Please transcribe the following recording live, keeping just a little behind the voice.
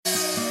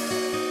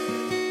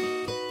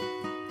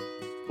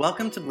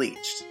Welcome to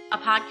Bleached, a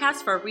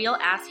podcast for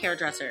real-ass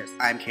hairdressers.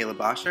 I'm Caleb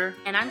Bosher.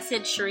 And I'm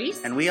Sid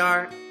Charisse. And we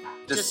are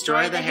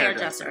Destroy the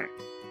Hairdresser.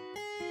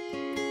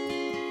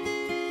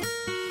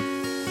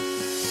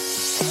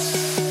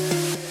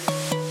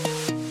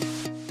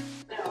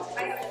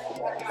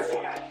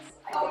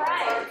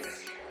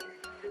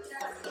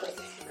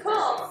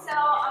 Cool. So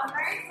I'm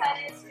very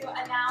excited to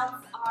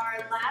announce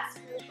our last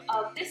group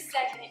of this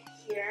segment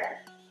here.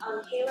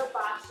 Caleb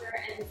Bosher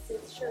and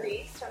Sid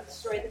Charisse from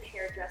Destroy the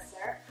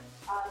Hairdresser.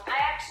 I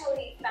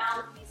actually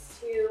found these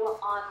two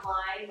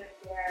online with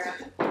their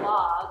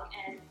blog,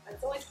 and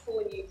it's always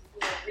cool when you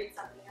read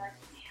something and you're like,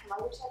 damn, I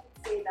wish I could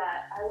say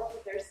that. I love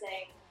what they're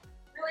saying.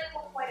 Really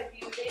cool point of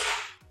view. They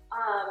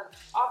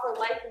offer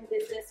life and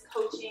business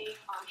coaching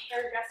on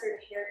hairdresser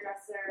to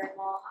hairdresser.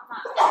 Well, I'm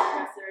not a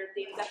hairdresser.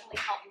 They've definitely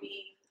helped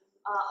me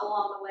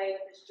along the way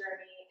with this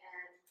journey,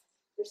 and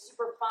they're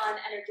super fun,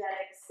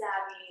 energetic,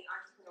 savvy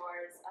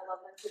entrepreneurs. I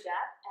love them to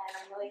death, and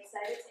I'm really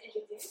excited to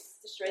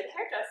introduce Destroy the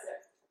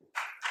Hairdresser.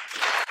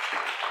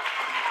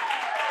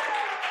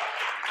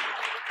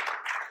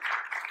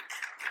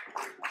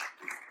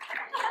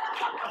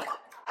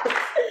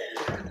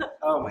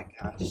 Oh my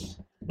gosh.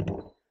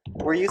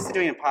 We're used to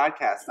doing a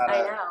podcast, not I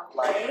a know,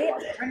 live.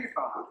 right? Turn your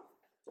phone off.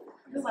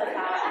 Who was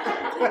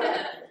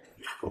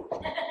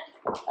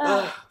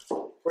that?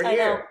 We're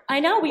here. I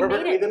know. We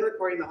made We've it. been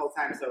recording the whole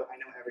time, so I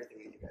know everything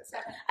that you guys say.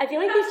 I feel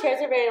like these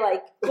chairs are very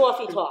like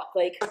coffee talk.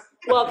 Like,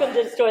 welcome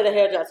to Destroy the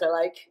Hairdresser.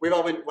 Like, We've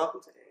all been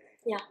welcome today.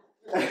 yeah.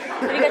 Have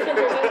you guys been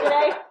drinking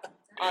today?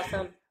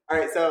 Awesome. All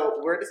right, so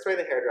we're Destroy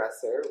the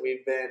Hairdresser.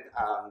 We've been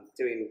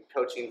doing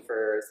coaching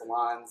for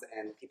salons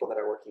and people that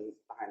are working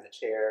behind the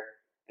chair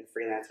and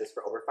freelancers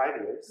for over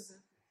 5 years.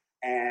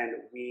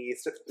 And we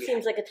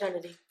Seems like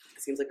eternity.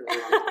 It seems like a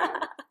really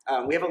long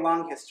time. We have a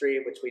long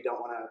history, which we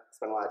don't want to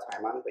spend a lot of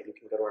time on, but you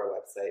can go to our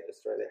website,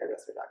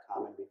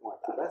 destroythehairdresser.com, and read more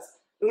about us.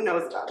 Who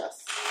knows about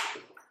us?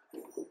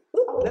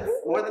 Oh,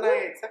 that's more than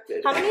I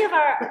expected. How many of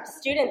our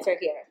students are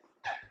here?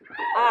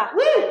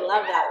 I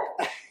love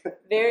that.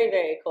 Very,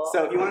 very cool.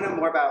 So if you want to know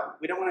more about,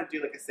 we don't want to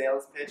do like a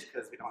sales pitch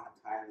because we don't have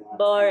time.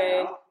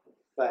 Boring.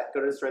 But go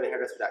to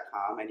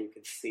destroythehairdresser.com and you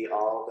can see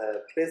all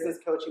the business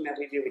coaching that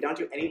we do. We don't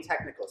do any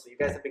technical, so you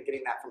guys have been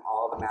getting that from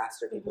all the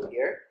master people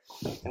here.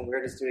 And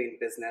we're just doing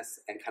business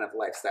and kind of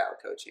lifestyle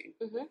coaching.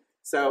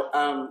 So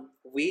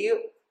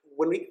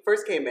when we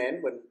first came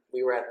in, when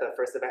we were at the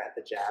first event at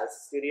the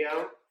Jazz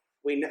Studio,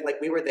 we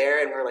were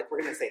there and we were like,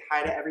 we're going to say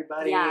hi to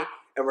everybody. Yeah.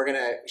 And we're going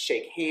to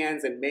shake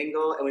hands and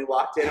mingle. And we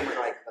walked in and we're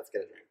like, let's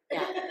get a drink.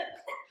 Yeah.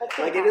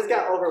 Like, it just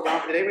got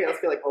overwhelmed. Did anybody else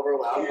feel like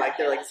overwhelmed? Like,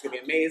 they're like, it's going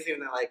to be amazing.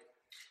 And they're like,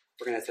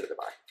 we're going to sit at the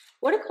bar.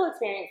 What a cool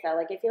experience, though.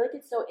 Like, I feel like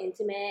it's so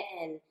intimate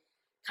and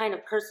kind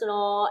of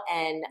personal.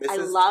 And I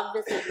love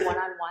this like,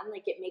 one-on-one.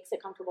 Like, it makes it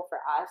comfortable for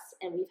us.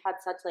 And we've had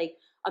such, like,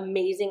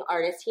 amazing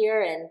artists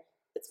here. And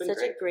it's been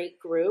such a great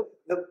group.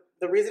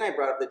 The reason I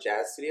brought up the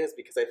Jazz Studio is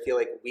because I feel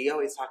like we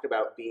always talk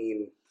about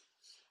being,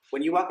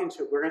 when you walk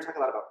into, we're going to talk a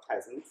lot about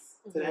presence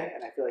today,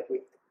 and I feel like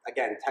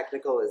again,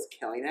 technical is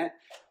killing it,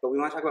 but we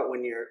want to talk about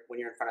when you're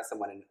in front of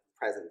someone in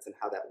presence and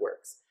how that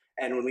works.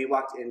 And when we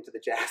walked into the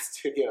Jazz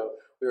Studio,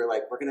 we were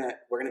like, we're gonna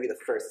be the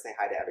first to say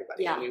hi to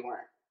everybody, and we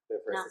weren't the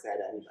first to say hi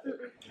to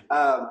anybody.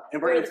 And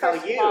we're going to tell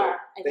you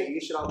that you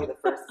should all be the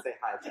first to say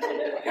hi to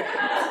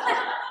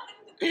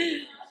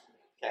everybody.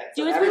 Okay,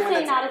 so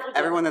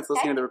everyone that's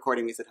listening to the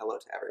recording, we said hello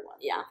to everyone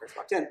when we first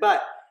walked in.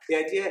 But the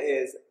idea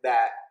is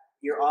that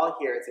you're all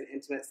here. It's an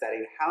intimate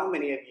setting. How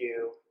many of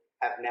you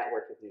have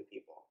networked with new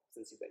people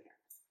since you've been here?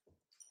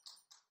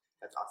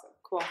 That's awesome.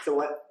 Cool. So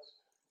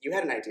you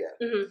had an idea.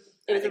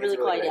 It was a really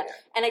cool idea.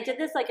 And I did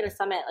this like at a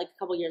summit like a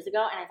couple years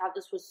ago, and I thought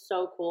this was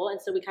so cool.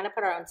 And so we kind of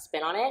put our own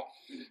spin on it.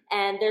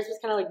 And theirs was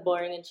kind of like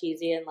boring and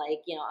cheesy and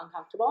like,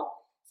 uncomfortable.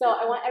 So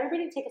I want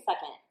everybody to take a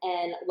second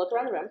and look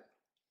around the room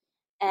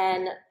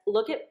and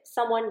look at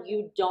someone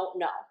you don't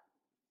know.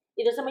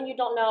 Either someone you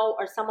don't know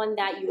or someone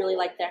that you really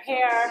like their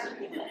hair.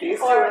 These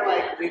two are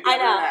like, we've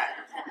never met.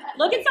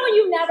 Look at someone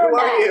you've never met.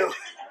 Who are you?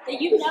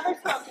 That you've never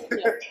spoken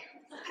to.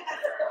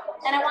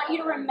 And I want you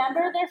to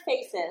remember their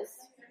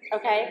faces.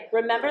 Okay?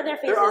 Remember their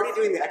faces. They're already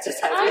doing the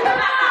exercise. I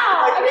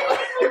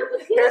know!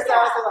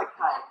 Hairstylists are like,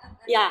 hi.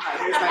 Yeah. Hi,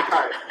 here's my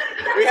card.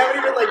 We haven't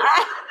even like...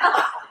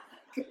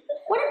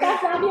 What if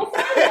that's not the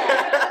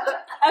assignment?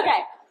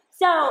 Okay.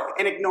 So...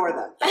 And ignore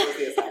them. That was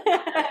the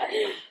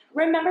assignment.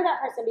 Remember that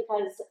person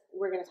because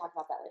we're going to talk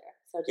about that later.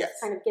 So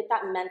just kind of get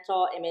that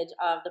mental image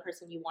of the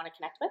person you want to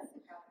connect with,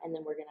 and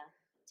then we're going to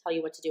tell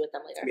you what to do with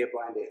them later. It's going to be a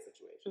blind date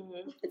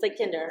situation. It's like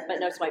Tinder, but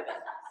no swiping.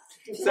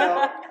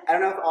 So, I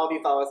don't know if all of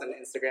you follow us on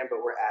Instagram, but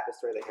we're at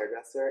Destroy the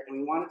Hairdresser, and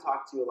we want to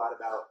talk to you a lot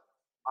about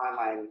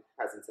online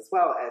presence as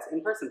well as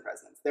in-person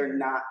presence. They're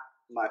not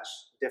much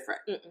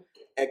different,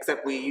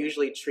 except we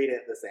usually treat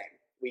it the same.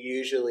 We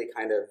usually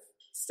kind of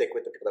stick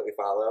with the people that we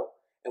follow,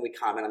 and we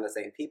comment on the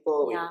same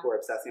people. We're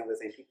obsessing over the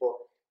same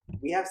people.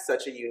 We have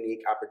such a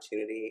unique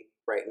opportunity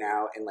right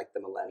now in like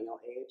the millennial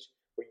age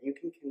where you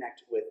can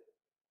connect with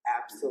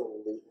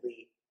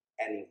absolutely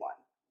anyone.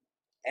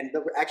 And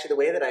the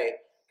way that I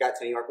got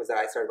to New York was that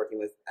I started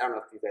working with, I don't know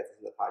if you guys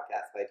listen to the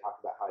podcast, but I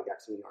talk about how I got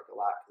to New York a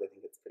lot because I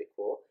think it's pretty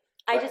cool.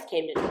 I just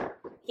came to New York.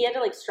 He had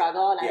to like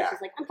struggle, and I was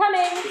just like, I'm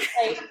coming.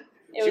 Like,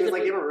 she was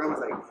like, give a room. I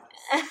was like,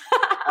 yes.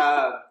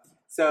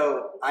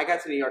 So I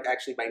got to New York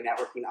actually by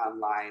networking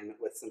online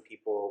with some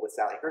people, with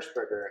Sally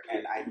Hirschberger,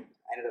 and I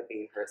ended up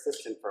being her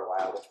assistant for a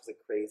while, which was a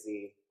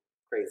crazy,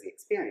 crazy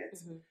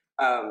experience.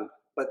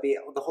 But the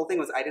whole thing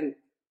was I didn't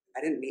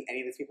meet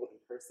any of these people in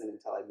person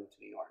until I moved to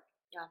New York.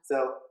 Yeah.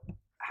 So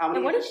how many?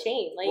 And what a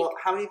shame! Like, well,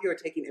 how many of you are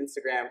taking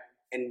Instagram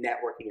and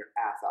networking your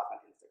ass off on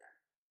Instagram?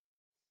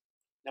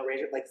 No, raise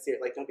your like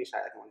don't be shy.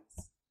 Like,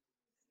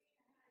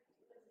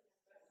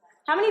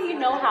 how many of you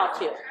know how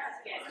to?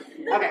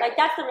 Okay. Like,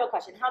 that's the real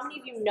question. How many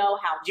of you know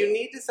how to? You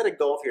need to set a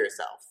goal for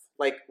yourself.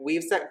 Like,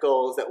 we've set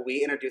goals that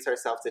we introduce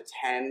ourselves to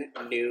 10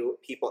 new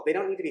people. They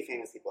don't need to be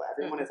famous people.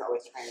 Everyone is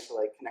always trying to,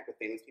 like, connect with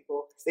famous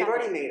people. They've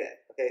already made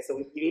it. Okay, so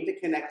you need to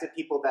connect to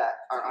people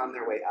that are on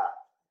their way up.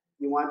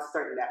 You want to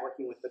start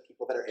networking with the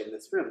people that are in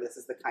this room. This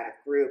is the kind of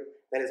group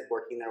that is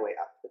working their way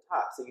up to the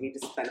top. So you need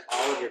to spend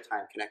all of your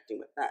time connecting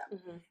with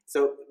them.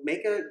 So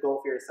make a goal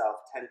for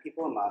yourself, 10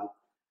 people a month,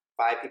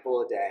 5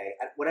 people a day,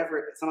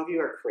 whatever. Some of you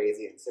are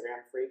crazy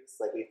Instagram freaks.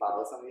 Like, we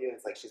follow some of you, and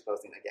it's like she's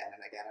posting again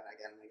and again and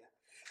again and again.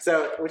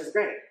 So, which is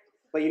great.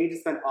 But you need to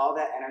spend all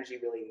that energy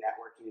really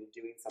networking and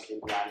doing something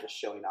beyond just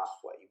showing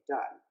off what you've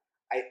done.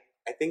 I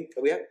think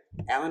we have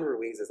Alan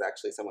Ruiz is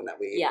actually someone that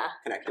we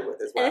connected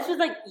with as well. And this was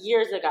like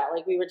years ago.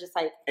 Like, we were just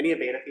like, any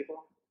Aveda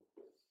people?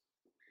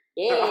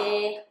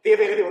 Yeah. The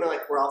Aveda people are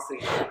like, we're all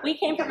sitting here. We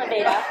came from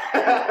Aveda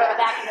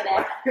back in the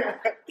day.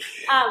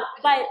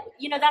 But,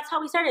 you know, that's how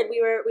we started.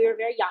 We were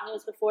very young. It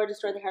was before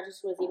Destroy the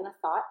Hairdresser was even a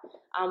thought.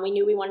 We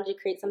knew we wanted to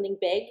create something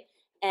big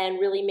and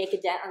really make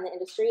a dent on the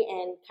industry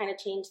and kind of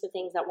change the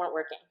things that weren't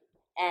working.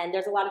 And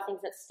there's a lot of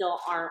things that still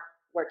aren't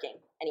working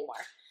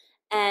anymore.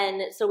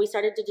 And so we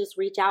started to just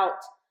reach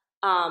out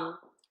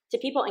to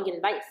people and get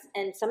advice.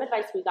 And some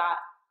advice we got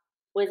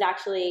was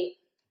actually,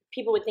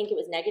 people would think it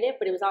was negative,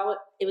 but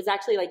it was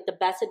actually like the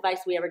best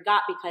advice we ever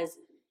got because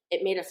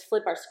it made us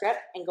flip our script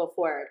and go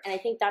forward. And I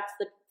think that's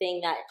the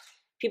thing that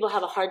people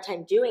have a hard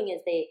time doing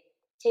is they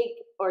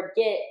take or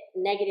get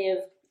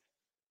negative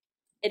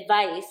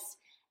advice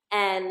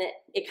and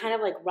it kind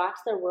of like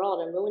rocks their world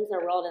and ruins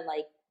their world and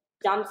like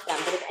dumps them.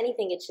 But if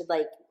anything, it should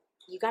like,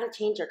 you got to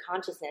change your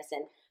consciousness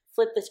and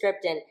flip the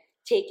script and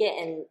take it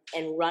and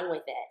run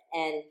with it.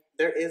 And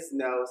there is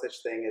no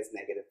such thing as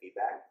negative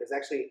feedback. There's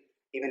actually,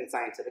 even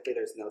scientifically,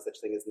 there's no such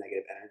thing as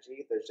negative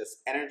energy. There's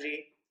just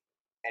energy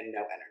and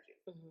no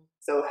energy.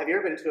 So have you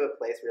ever been to a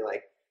place where you're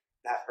like,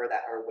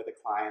 or with a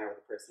client or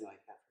with a person, like,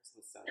 that person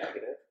was so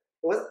negative?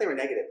 It wasn't that they were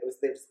negative. It was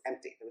they were just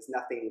empty. There was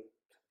nothing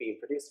being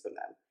produced from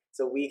them.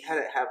 So we kind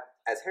of have,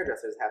 as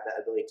hairdressers, have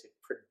that ability to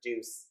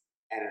produce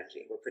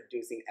energy. We're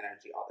producing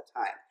energy all the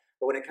time.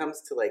 But when it comes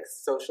to like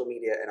social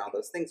media and all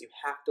those things, you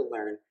have to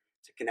learn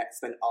to connect,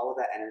 spend all of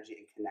that energy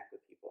and connect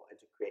with people and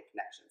to create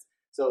connections.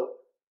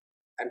 So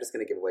I'm just going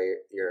to give away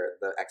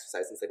the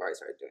exercise since they've already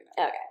started doing it.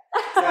 Okay.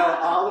 So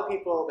all the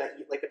people that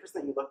you, like the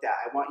person that you looked at,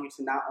 I want you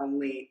to not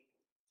only,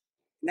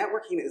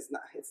 networking is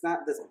not, it's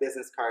not this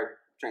business card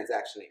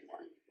transaction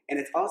anymore. And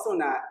it's also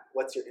not,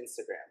 what's your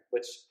Instagram,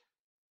 what's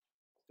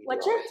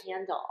your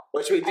handle?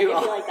 Which we do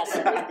all like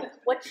that.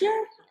 What's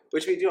your?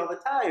 Which we do all the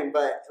time,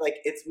 but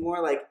like it's more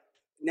like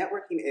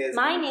networking is.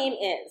 My name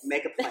is.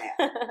 Make a plan.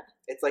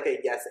 It's like a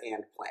yes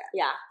and plan.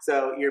 Yeah.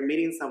 So you're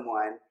meeting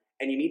someone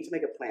and you need to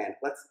make a plan.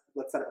 Let's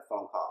set up a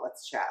phone call.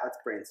 Let's chat. Let's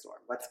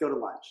brainstorm. Let's go to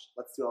lunch.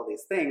 Let's do all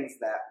these things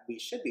that we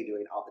should be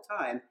doing all the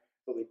time,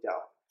 but we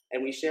don't.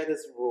 And we share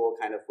this rule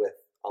kind of with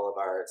all of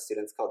our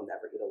students called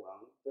Never Eat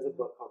Alone. There's a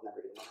book called Never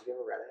Eat Alone. Have you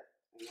ever read it?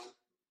 Anyone?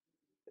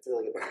 It's a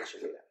really good book. You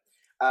should read it.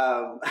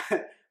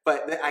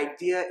 But the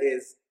idea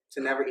is to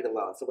never eat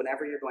alone. So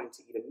whenever you're going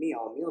to eat a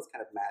meal is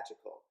kind of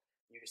magical.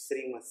 You're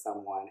sitting with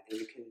someone and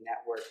you can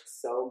network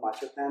so much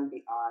with them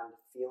beyond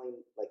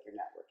feeling like you're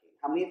networking.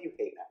 How many of you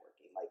hate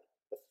networking? Like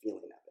the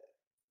feeling of it.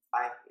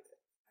 I hate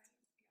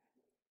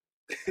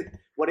it.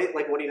 What do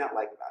you not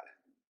like about it?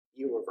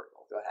 You were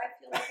Virgil. Go ahead.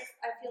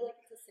 I feel like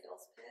it's a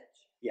sales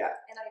pitch. Yeah.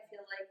 And I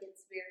feel like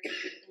it's very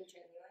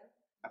ingenuine.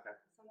 Okay.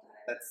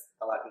 Sometimes. That's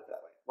a lot of people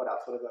that way. What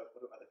else? What do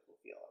other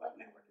people feel about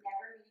networking?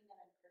 Never meeting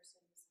them in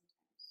person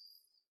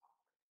sometimes.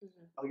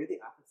 Oh, you're the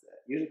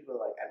opposite. Usually people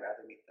are like, I'd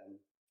rather meet them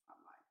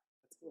online.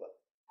 That's cool.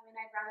 I mean,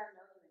 I'd rather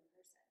know them in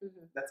person.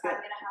 That's If good.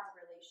 I'm gonna have a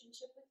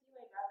relationship with you,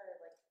 I'd rather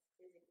like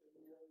physically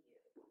know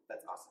you.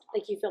 That's awesome.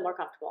 Like you feel more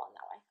comfortable in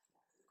that way.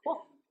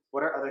 Cool.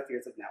 What are other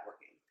fears of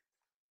networking?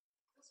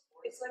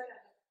 It's like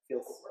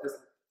Who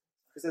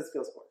says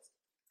feels forced?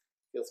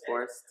 Feels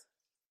forced?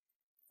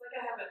 It's like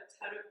I have a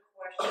ton of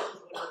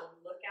questions when I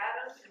look at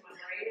them in my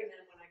brain, and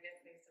then when I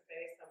get face to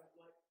face, I'm like,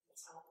 what the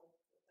hell?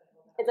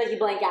 It's like you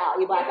blank out.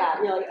 You black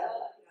out. You're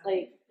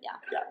like, yeah.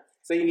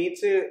 So you need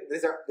to.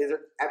 These are.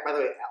 By the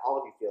way,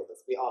 all of you feel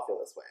this. We all feel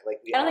this way.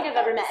 Like I don't think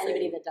I've ever met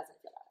anybody that doesn't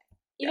feel that way.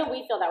 Even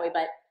we feel that way,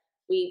 but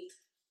we.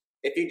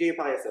 If you do, you're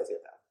probably a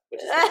sociopath.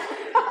 Which is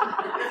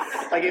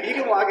like if you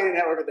can walk in and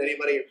network with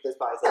anybody, there's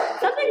probably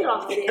something's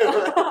wrong with you.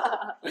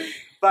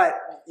 But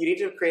you need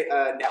to create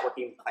a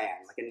networking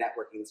plan, like a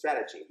networking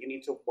strategy. You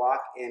need to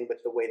walk in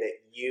with the way that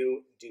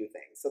you do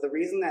things. So the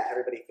reason that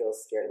everybody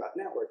feels scared about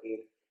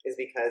networking is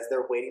because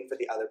they're waiting for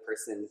the other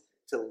person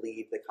to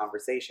lead the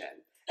conversation.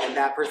 And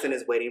that person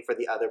is waiting for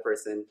the other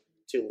person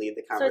to lead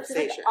the conversation.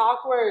 So it's this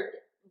awkward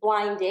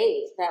blind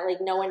date that like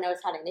no one knows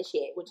how to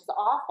initiate, which is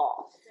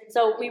awful.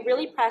 So we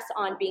really press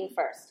on being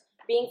first.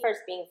 Being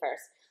first.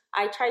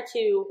 I try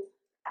to,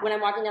 when I'm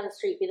walking down the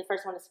street, be the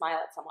first one to smile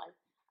at someone.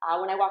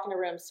 When I walk in a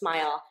room,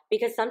 smile.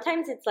 Because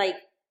sometimes it's like,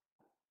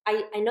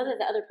 I know that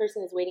the other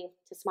person is waiting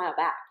to smile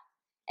back.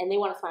 And they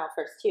want to smile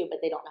first too, but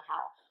they don't know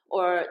how.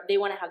 Or they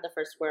want to have the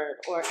first word.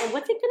 And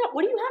what do you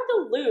have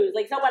to lose?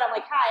 Like, so what? I'm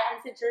like, hi,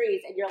 I'm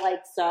Centuries. And you're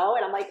like, so?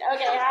 And I'm like,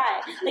 okay,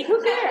 hi. Like,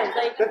 who cares?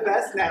 Like, the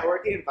best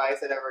networking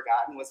advice I've ever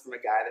gotten was from a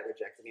guy that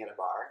rejected me at a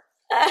bar.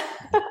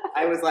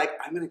 I was like,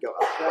 I'm going to go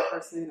up to that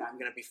person. I'm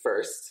going to be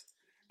first.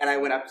 And I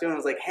went up to him and I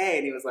was like, hey.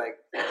 And he was like...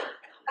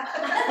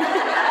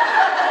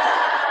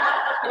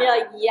 And you're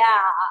like, yeah.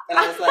 And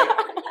I was like,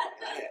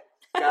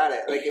 got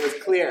it. Like, it was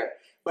clear.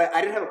 But I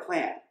didn't have a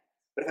plan.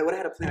 But if I would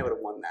have had a plan, I would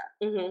have won that.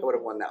 I would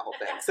have won that whole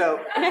thing. So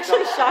I'm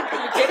actually shocked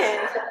that you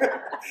didn't.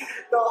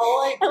 The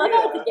whole idea... I love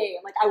how it's a game.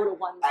 Like, I would have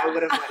won that. I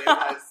would have won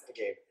it as a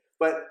game.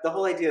 But the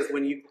whole idea is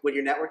when you're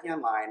networking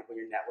online, when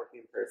you're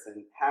networking in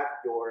person, have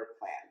your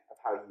plan of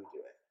how you do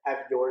it.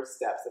 Have your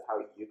steps of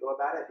how you go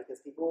about it, because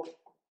people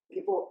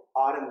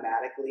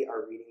automatically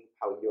are reading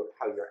how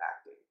you're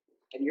acting.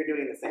 And you're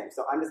doing the same.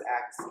 So I'm just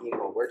asking,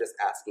 well, we're just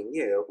asking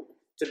you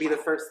to be the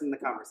first in the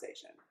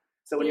conversation.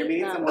 So when you're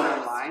meeting someone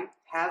online,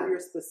 have your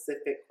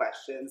specific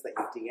questions that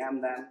you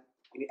DM them.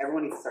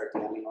 Everyone needs to start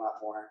DMing a lot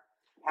more.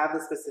 Have the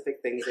specific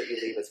things that you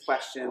leave as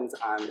questions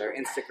on their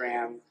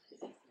Instagram.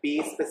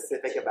 Be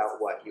specific about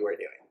what you are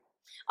doing.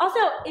 Also,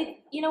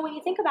 when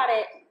you think about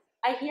it,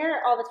 I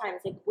hear all the time,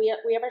 it's like we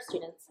have our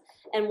students,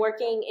 and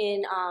working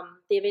in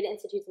the Aveda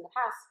Institutes in the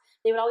past,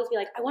 they would always be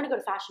like, I want to go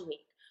to Fashion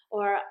Week,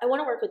 or I want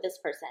to work with this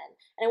person,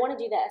 and I want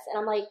to do this. And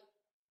I'm like,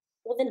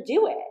 well, then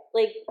do it.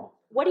 Like,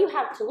 what do you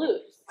have to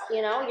lose?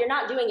 You're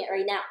not doing it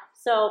right now.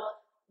 So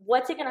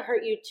what's it going to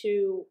hurt you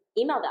to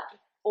email them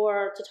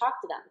or to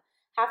talk to them?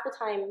 Half the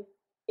time,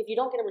 if you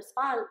don't get a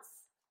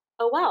response,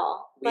 oh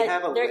well.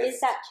 But there is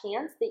that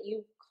chance that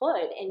you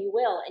could, and you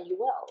will, and you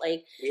will.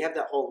 Like, we have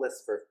that whole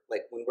list for,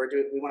 like, when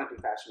we want to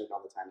do Fashion Week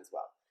all the time as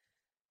well.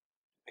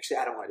 Actually,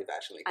 I don't want to do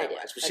Fashion Week that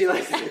much, but she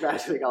likes to do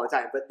Fashion Week all the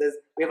time. But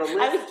we have a list.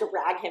 I would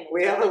drag him.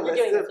 We have a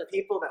list of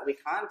people that we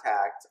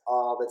contact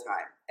all the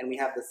time, and we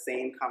have the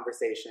same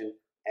conversation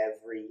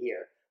every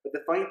year. But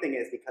the funny thing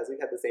is, because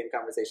we've had the same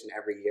conversation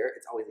every year,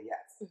 it's always a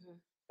yes. Mm-hmm.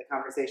 The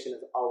conversation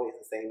is always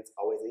the same. It's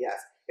always a yes.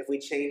 If we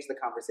change the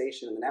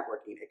conversation in the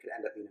networking, it could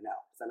end up being a no.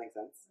 Does that make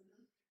sense?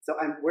 Mm-hmm. So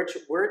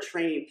we're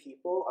training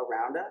people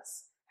around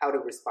us how to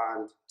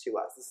respond to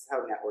us. This is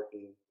how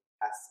networking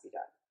has to be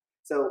done.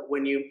 So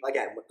when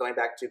going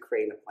back to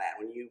creating a plan,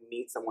 when you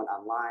meet someone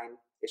online,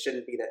 it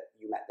shouldn't be that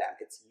you met them.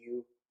 It's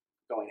you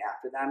going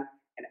after them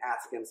and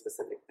asking them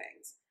specific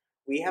things.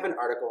 We have an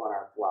article on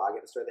our blog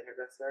at Destroy the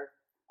Hairdresser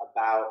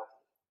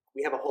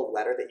we have a whole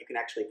letter that you can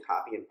actually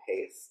copy and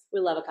paste. We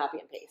love a copy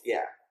and paste.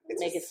 Yeah.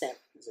 Make it simple.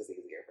 It's just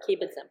easier.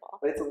 Keep it simple.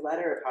 But it's a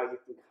letter of how you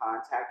can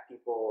contact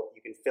people.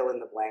 You can fill in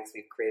the blanks.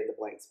 We've created the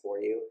blanks for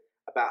you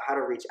about how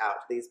to reach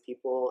out to these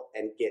people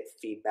and get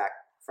feedback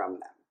from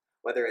them.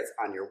 Whether it's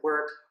on your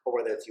work, or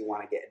whether it's you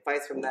want to get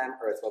advice from them,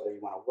 or it's whether you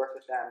want to work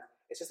with them.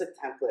 It's just a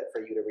template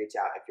for you to reach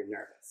out if you're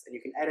nervous. And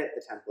you can edit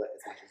the template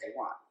as much as you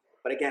want.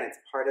 But again, it's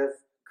part of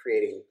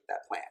creating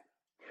that plan.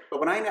 But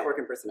when I network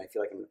in person, I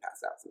feel like I'm going to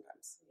pass out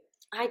sometimes.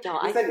 I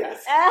don't. You said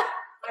yes.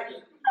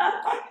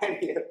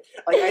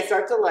 I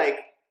start to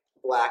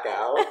black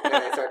out, and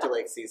I start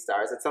to see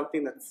stars. It's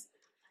something that's.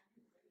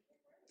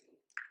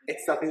 You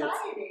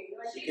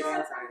get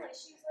anxiety.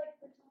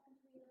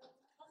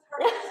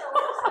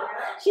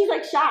 She's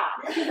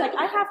shocked. She's like,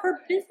 I have her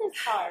business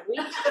card. We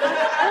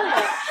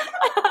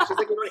She's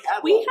like,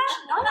 we have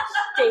lunch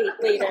date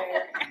later.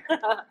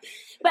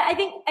 But I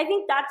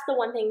think that's the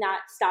one thing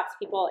that stops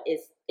people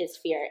is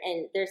fear,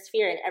 and there's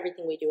fear in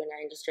everything we do in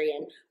our industry,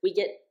 and we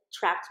get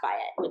trapped by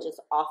it, which is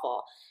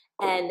awful.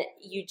 And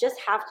you just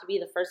have to be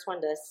the first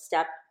one to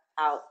step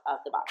out of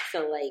the box.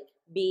 So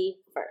be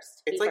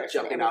first. It's like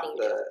jumping off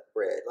the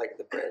bridge,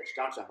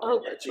 Don't jump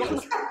off the bridge.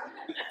 Jesus.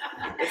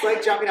 It's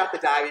like jumping off the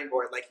diving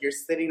board. You're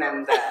sitting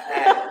on the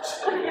edge.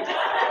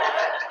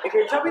 If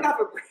you're jumping off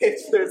a bridge,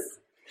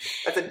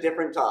 that's a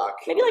different talk.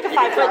 Maybe a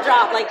 5-foot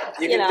drop, at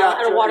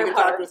a water park. You can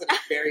talk to us at a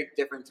very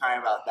different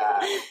time about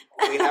that.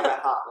 We have a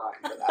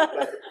hotline for that.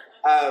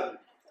 But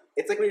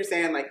it's like when you're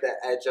saying the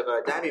edge of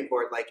a diving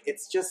board.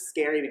 It's just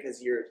scary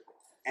because you're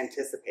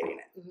anticipating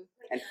it. Mm-hmm.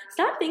 And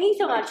stop thinking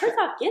so much. First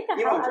off, get the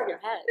hell out of your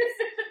head.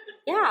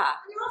 Yeah.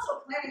 And you're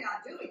also planning on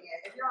doing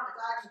it. If you're on a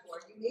diving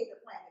board, you made the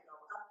plan to go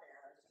up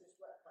there.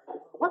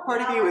 What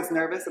part of you is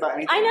nervous about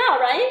anything? I know,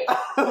 right?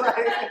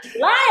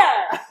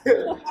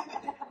 Liar!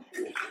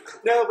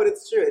 No, but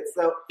it's true. It's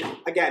so,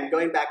 again,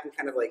 going back and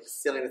kind of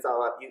sealing this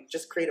all up, you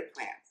just create a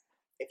plan.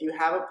 If you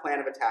have a plan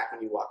of attack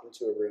when you walk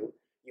into a room,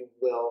 you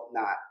will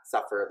not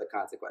suffer the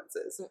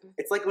consequences. Mm-mm.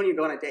 It's like when you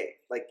go on a date.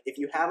 Like if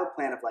you have a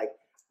plan of like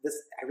this,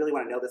 I really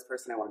want to know this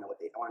person. I want to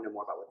know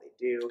more about what they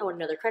do. I want to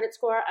know their credit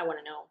score. I want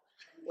to know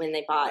when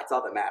they bought. That's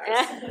all that matters.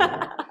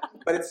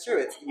 But it's true.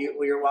 It's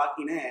you're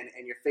walking in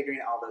and you're figuring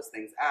all those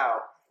things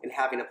out, and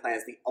having a plan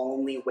is the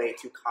only way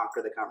to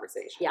conquer the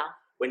conversation. Yeah.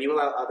 When you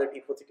allow other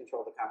people to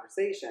control the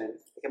conversation,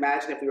 like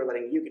imagine if we were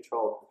letting you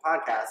control the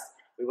podcast,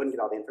 we wouldn't get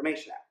all the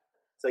information out.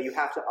 So you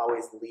have to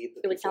always lead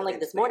the It would sound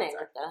like this morning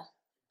with the.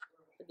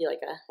 It'd be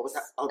like a. What was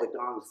that? Oh, the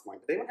gong this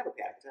morning. Did anyone have a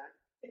panic attack?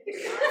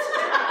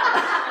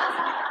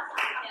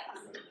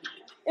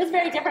 It was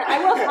very different.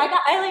 I opened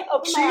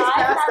She's my eyes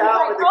and passed I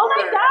out was in the like, oh my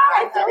corner. God,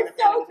 I'm I feel having a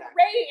so panic attack.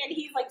 great. And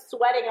he's like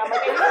sweating. I'm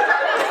like,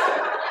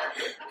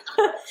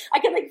 I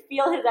could like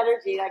feel his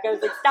energy. Like I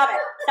was like, stop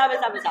it.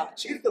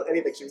 She didn't feel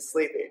anything. She was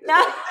sleeping. No.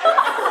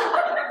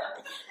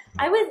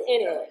 I was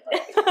in it.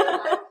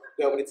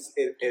 No, but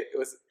it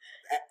was.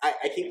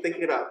 I keep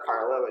thinking about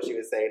Carla, what she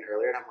was saying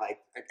earlier, and I'm like,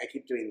 I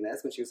keep doing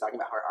this when she was talking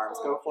about how her arms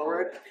go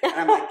forward, and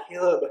I'm like,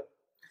 Caleb,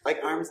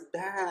 like arms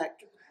back,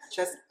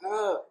 chest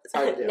up. It's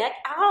hard to do. Neck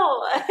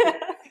out.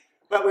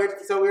 But we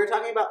were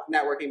talking about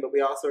networking, but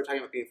we also were talking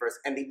about being first.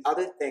 And the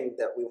other thing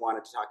that we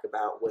wanted to talk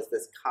about was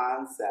this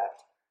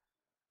concept.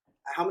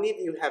 How many of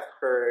you have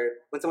heard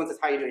when someone says,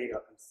 "How you doing?" You go,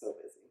 "I'm so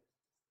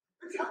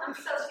busy."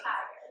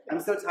 I'm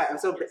so tired. I'm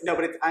so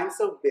tired. I'm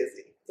so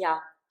busy. Yeah.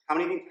 How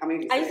many of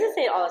you? I used to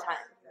say it all the time.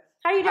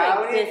 How are you doing?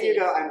 How many Busy. of you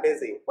go, "I'm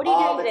busy"? What are you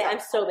all doing the today? time. I'm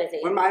so busy.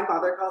 When my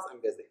mother calls,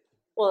 I'm busy.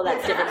 Well,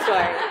 that's a different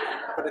story.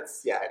 But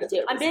it's it is.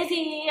 Dude, I'm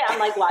busy. I'm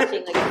like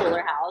watching like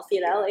Fuller House,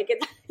 like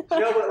it's.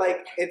 No, but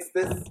like it's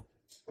this.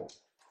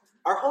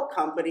 Our whole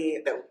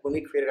company, that when we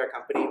created our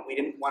company, we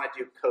didn't want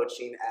to do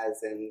coaching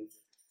as in.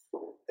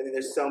 I mean,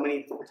 there's so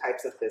many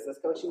types of business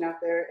coaching out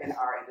there in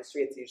our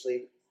industry. It's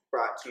usually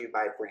brought to you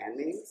by brand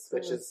names,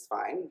 which is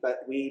fine,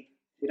 but we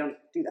don't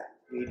do that.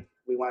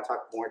 We want to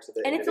talk more to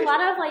the And it's a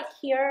individual. lot of like,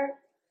 here,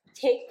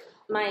 take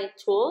my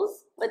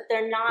tools, but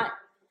they're not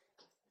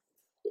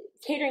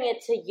catering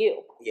it to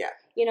you. Yeah.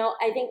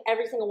 I think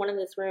every single one in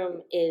this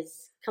room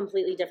is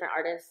completely different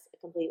artists, a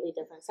completely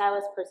different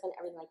stylist, person,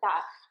 everything like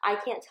that. I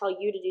can't tell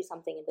you to do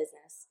something in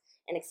business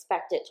and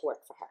expect it to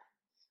work for her.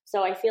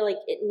 So I feel like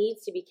it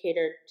needs to be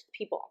catered to the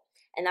people.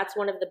 And that's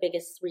one of the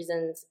biggest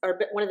reasons, or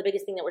one of the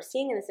biggest things that we're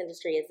seeing in this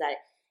industry is that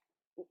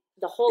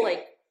the whole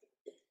like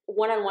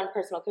one-on-one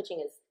personal coaching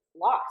is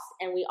lost,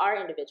 and we are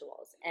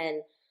individuals,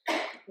 and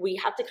we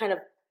have to kind of,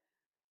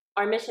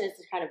 our mission is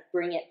to kind of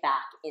bring it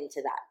back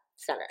into that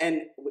center.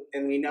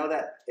 And we know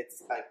that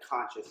it's a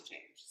conscious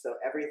change. So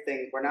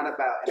everything, we're not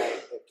about, and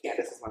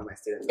Candace is one of my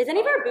students. Is any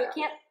of our boot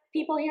camp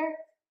people here?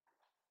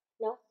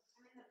 No?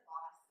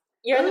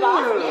 You're in the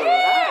box? Ooh,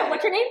 Yeah! hi.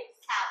 What's your name?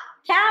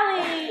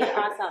 Callie!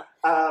 Awesome.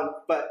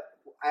 But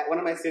one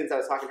of my students, I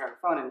was talking to her on the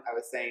phone, and I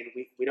was saying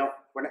we're not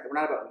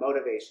about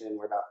motivation,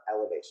 we're about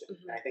elevation.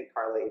 Mm-hmm. And I think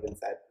Carla even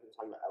said, we were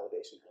talking about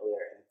elevation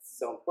earlier, and it's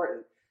so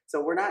important.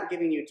 So we're not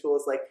giving you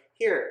tools like,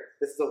 here,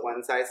 this is a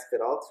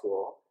one-size-fit-all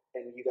tool,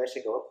 and you guys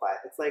should go apply it.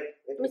 It's like,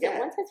 again,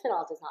 One size fit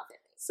all does not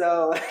fit me.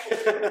 so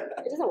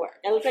It doesn't work.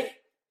 It looks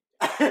like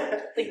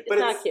it's but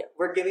not cute.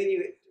 We're giving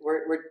you,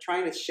 we're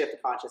trying to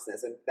shift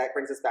consciousness, and that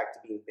brings us back to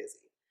being busy.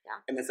 Yeah.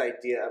 And this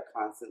idea of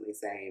constantly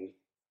saying,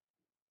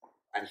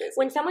 I'm busy.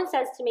 When someone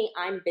says to me,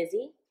 I'm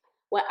busy,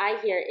 what I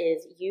hear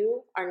is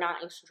you are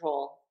not in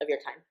control of your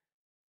time.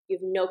 You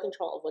have no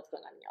control of what's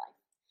going on in your life.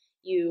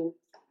 You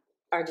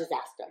are a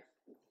disaster.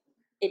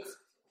 It's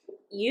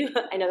you.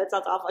 I know that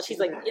sounds awful. She's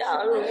like, yeah,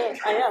 I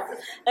am.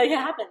 Like, it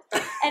happens.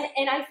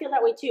 And I feel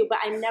that way too, but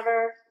I'm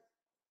never,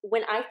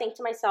 when I think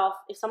to myself,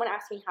 if someone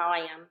asks me how I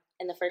am,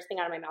 and the first thing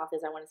out of my mouth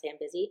is I want to say I'm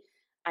busy,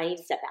 I need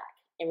to step back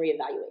and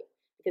reevaluate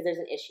because there's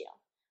an issue.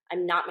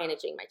 I'm not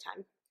managing my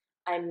time.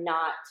 I'm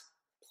not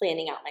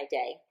planning out my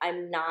day.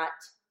 I'm not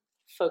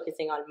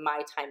focusing on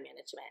my time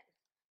management.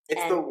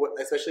 It's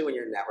especially when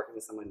you're networking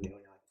with someone new and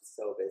you're like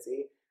so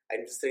busy.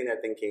 I'm just sitting there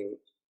thinking,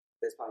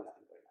 there's probably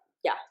nothing going on.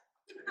 Yeah.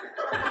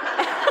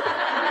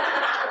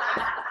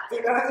 Do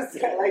you know what I'm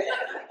saying? Like,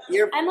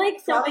 I'm like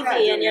so probably not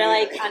busy, doing and you're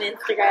like on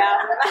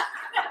Instagram.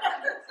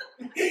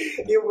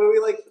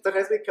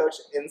 Sometimes we coach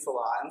in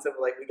salons, and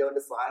we go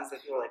into salons,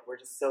 and people are like, we're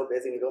just so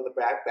busy. We go in the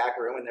back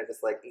room, and they're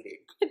just like eating.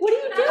 Like, what are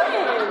you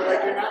doing?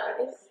 Like,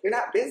 you're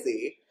not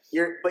busy.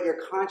 But your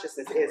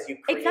consciousness is you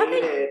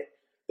created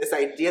this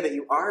idea that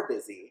you are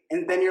busy,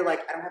 and then you're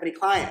like, I don't have any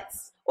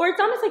clients. Or it's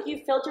almost like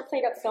you filled your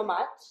plate up so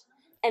much,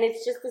 and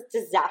it's just this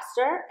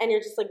disaster, and you're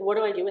just like, what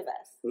do I do with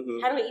this? Mm-hmm.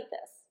 How do I eat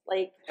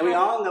this? And we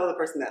all know the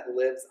person that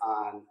lives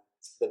on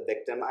the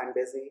victim, I'm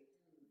busy.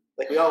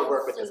 Like, we all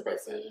work with this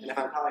person. Busy. And if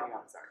I'm calling you,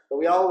 I'm sorry. But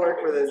we all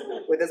work with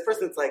this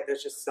person. It's like,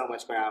 there's just so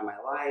much going on in my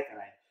life,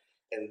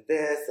 and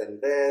this,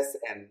 and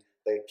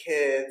the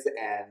kids,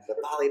 and the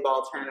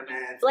volleyball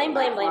tournaments, Blame.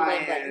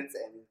 and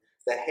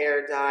the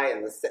hair dye,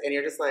 and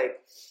you're just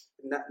like,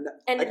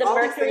 and like, the all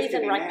these Mercury's things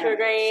can in be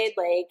retrograde,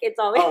 like it's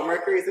always. Oh,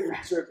 Mercury's in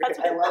retrograde.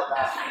 I love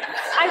that.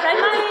 I read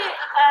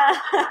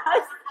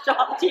my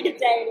astrology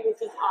today, and it was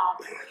just off.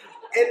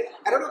 And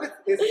I don't know if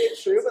is it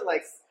true, but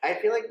like I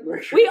feel like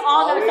we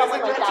all know always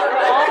someone like that. retrograde.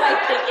 We're all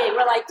like thinking,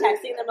 we're like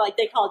texting them, like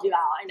they called you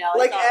out. I know.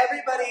 Like it's all-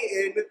 everybody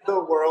in the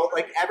world,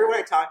 like everyone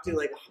I talk to,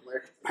 like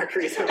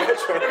Mercury's in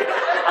retrograde.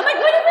 I'm like,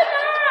 what is it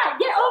not?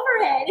 Get over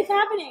it. It's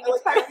happening.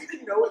 It's I part don't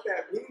even know what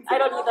that means. I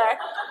don't either.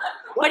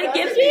 What But it does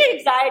gives mean? me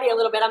anxiety a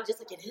little bit. I'm just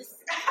like, it is.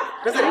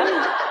 Does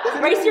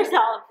it Brace even-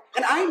 yourself.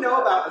 And I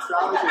know about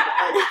astrology,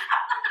 but like,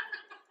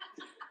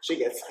 she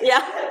gets. Yeah.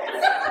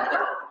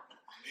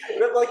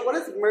 But like, what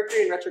does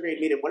Mercury in retrograde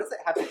mean, and what does it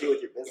have to do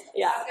with your business?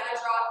 Yeah. I'm gonna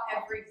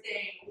drop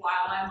everything while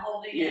I'm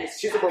holding it.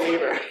 She's a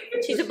believer.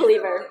 She's a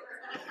believer.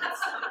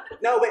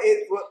 No, but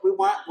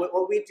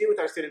what we do with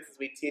our students is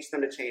we teach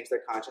them to change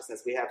their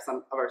consciousness. We have some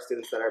of our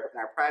students that are in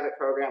our private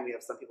program. We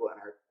have some people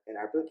in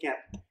our boot camp,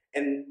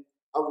 and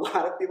a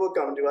lot of people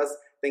come to us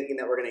thinking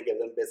that we're going to give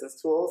them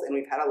business tools, and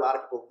we've had a lot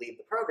of people leave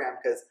the program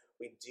because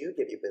we do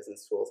give you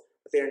business tools,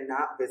 but they're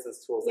not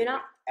business tools that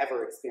you've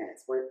ever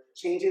experienced. We're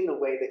changing the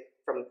way that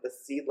from the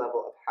seed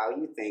level of how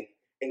you think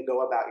and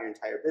go about your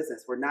entire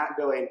business. We're not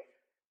going.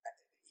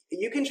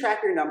 You can track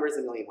your numbers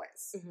a million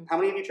ways. Mm-hmm. How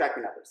many of you track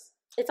your numbers?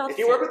 It's all If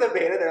you work with a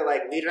beta, they're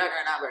like, we track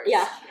our numbers.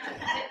 Yeah.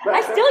 But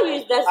I still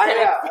use this. I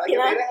know. Like, you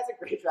know? a beta has a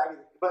great tracking.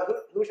 But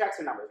who tracks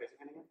their numbers? Raise your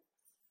hand again.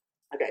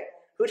 Okay.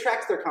 Who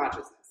tracks their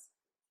consciousness?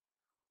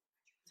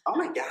 Oh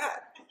my God.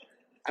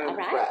 I'm All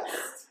right.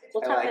 impressed.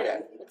 We'll I talk like later.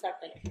 it. We'll talk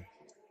later.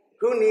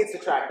 Who needs to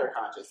track their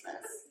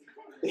consciousness?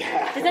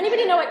 Yeah. Does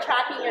anybody know what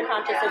tracking your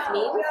consciousness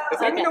means?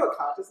 Does anybody know what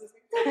consciousness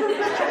means?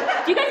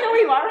 Do you guys know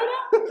where you are right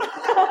now?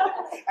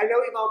 I know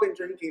we've all been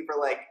drinking for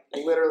like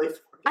literally 48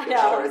 I know.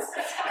 hours.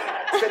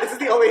 So this is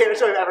the only hair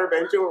show I've ever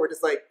been to where we're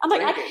just like I'm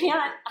like, I drinking.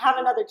 can't have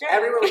another drink.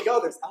 Everywhere we go,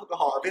 there's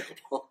alcohol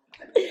available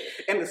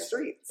in the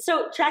streets.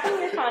 So tracking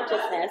your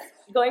consciousness,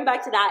 going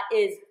back to that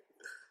is,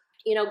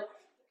 you know,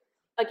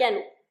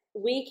 again,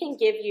 we can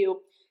give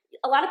you,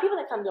 a lot of people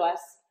that come to us,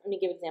 let me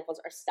give examples,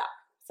 are stuck.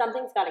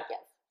 Something's got to give.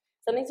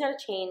 Something's got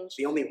to change.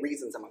 The only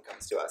reason someone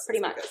comes to us Pretty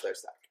is much. because they're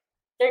stuck.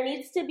 There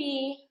needs to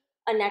be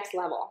a next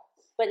level.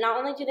 But not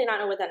only do they not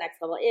know what that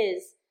next level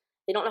is,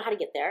 they don't know how to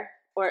get there.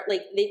 Or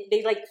like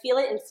they like feel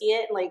it and see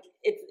it, like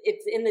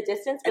it's in the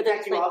distance. In But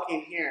fact, you all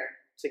came here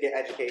to get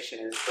education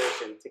and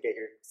inspiration to get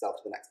yourself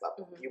to the next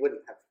level. Mhm. You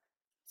wouldn't have.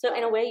 So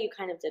in a way, you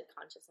kind of did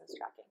consciousness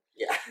tracking.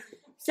 Yeah.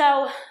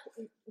 So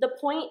the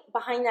point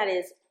behind that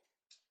is,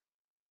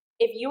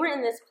 if you were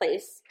in this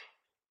place,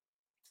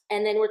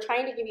 and then we're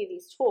trying to give you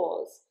these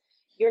tools,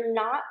 you're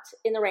not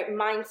in the right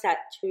mindset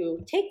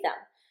to take them.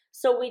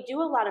 So we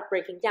do a lot of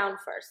breaking down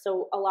first.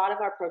 So a lot of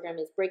our program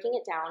is breaking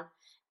it down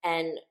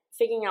and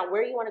figuring out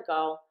where you want to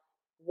go,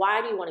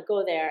 why do you want to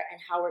go there, and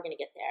how we're going to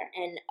get there.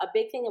 And a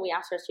big thing that we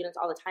ask our students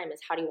all the time is,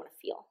 how do you want to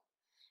feel?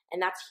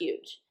 And that's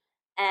huge.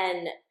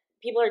 And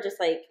people are just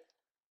like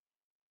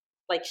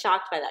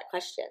shocked by that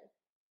question.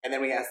 And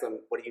then we ask them,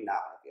 what do you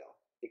not want to feel?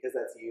 Because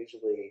that's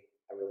usually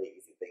a really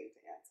easy thing to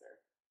answer.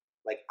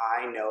 Like,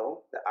 I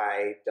know that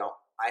I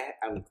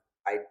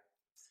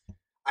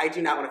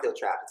do not want to feel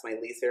trapped. It's my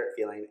least favorite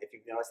feeling. If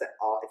you've noticed that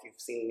if you've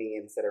seen me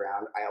and sit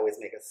around, I always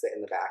make us sit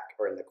in the back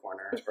or in the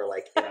corner or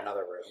like in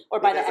another room. Or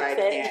by the because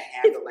exit. I can't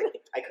handle, like,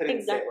 I couldn't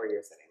Exactly. sit where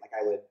you're sitting. Like,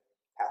 I would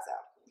pass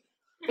out.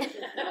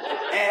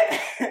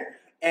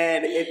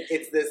 And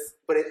it's this,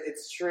 but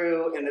it's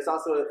true. And there's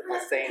also a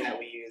saying that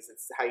we use,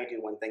 it's how you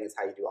do one thing is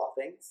how you do all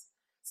things.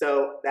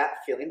 So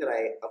that feeling that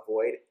I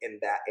avoid in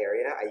that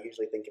area, I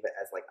usually think of it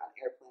as like on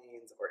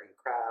airplanes or in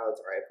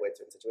crowds, or I avoid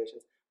certain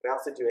situations. But I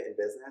also do it in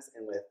business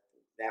and with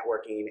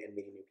networking and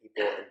meeting new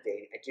people and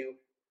dating. I do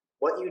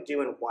what you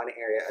do in one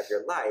area of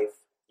your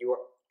life,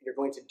 you're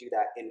going to do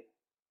that in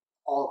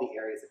all the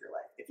areas of your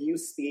life. If you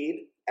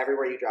speed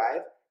everywhere you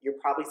drive, you're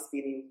probably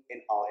speeding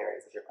in all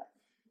areas of your life.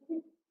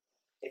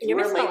 If you You're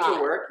are missing a late to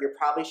lot. work, you're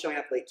probably showing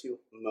up late to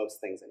most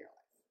things in your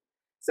life.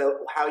 So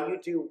how you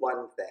do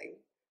one thing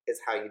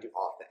is how you do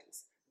all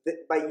things.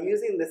 By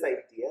using this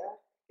idea,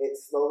 it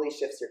slowly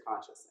shifts your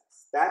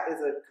consciousness.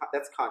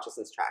 That's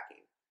consciousness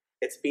tracking.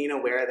 It's being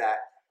aware that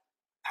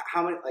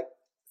how many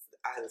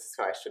this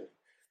question.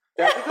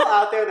 There are people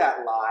out there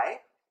that lie,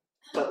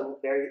 but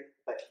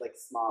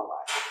small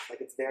lies.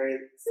 Like, it's very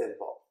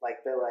simple.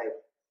 Like, they're like,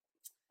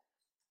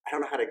 I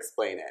don't know how to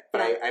explain it,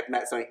 but I've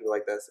met so many people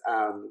like this.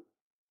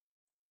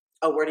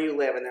 Oh, where do you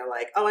live? And they're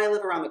like, oh, I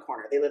live around the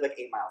corner. They live like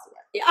 8 miles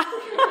away. Yeah.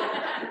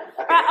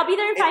 Okay. I'll be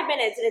there in 5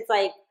 minutes, and it's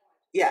like,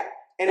 Yeah,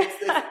 and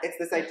it's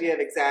this idea of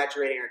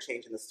exaggerating or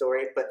changing the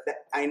story. But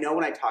I know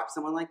when I talk to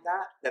someone like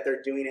that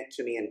they're doing it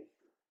to me in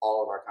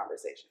all of our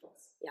conversations.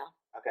 Yeah.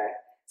 Okay.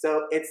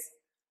 So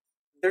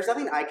there's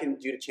nothing I can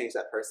do to change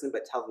that person,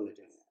 but tell them they're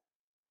doing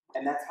it,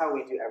 and that's how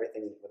we do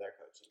everything with our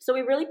coaching. so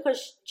we really push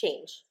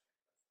change.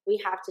 We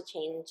have to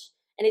change.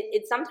 And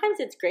it sometimes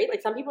it's great.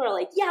 Like, some people are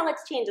like, yeah,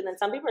 let's change. And then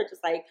some people are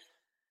just like,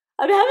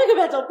 I'm having a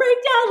mental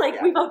breakdown. Like,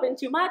 Yeah. we've opened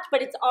too much.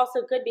 But it's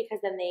also good because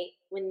then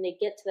when they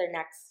get to their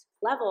next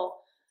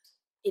level,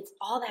 it's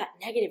all that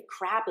negative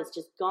crap is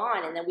just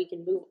gone. And then we can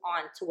move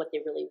on to what they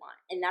really want.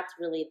 And that's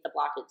really the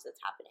blockage that's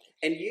happening.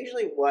 And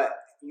usually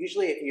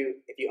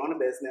if you own a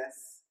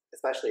business,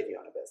 especially if you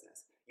own a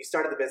business, You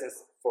started the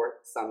business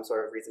for some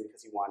sort of reason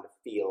because you wanted to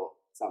feel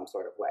some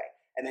sort of way.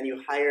 And then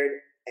you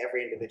hired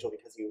every individual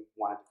because you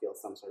wanted to feel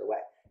some sort of way.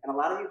 And a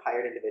lot of you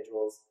hired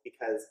individuals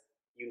because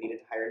you needed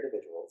to hire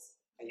individuals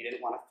and you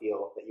didn't want to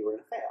feel that you were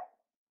going to fail.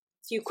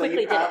 So you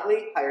quickly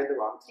probably hired the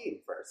wrong team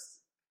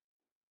first.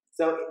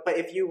 So, but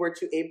if you were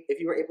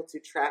able to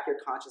track your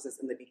consciousness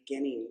in the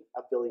beginning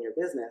of building your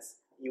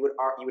business, you would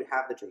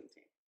have the dream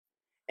team.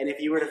 And if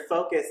you were to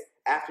focus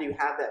after you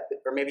have that,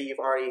 or maybe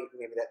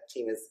that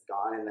team is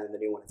gone and then the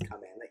new one has come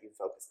in that you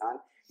focused on,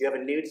 you have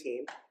a new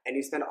team and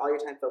you spend all your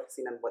time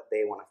focusing on what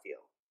they want to feel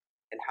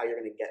and how you're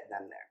going to get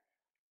them there.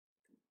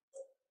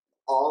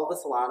 All the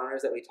salon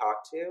owners that we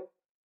talk to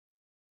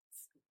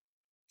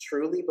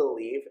truly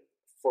believe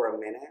for a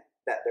minute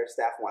that their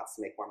staff wants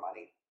to make more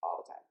money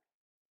all the time.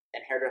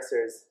 And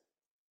hairdressers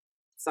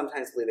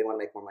sometimes believe they want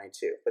to make more money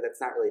too, but that's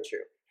not really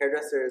true.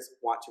 Hairdressers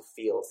want to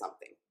feel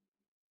something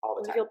all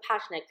the time. Feel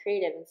passionate,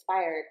 creative,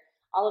 inspired,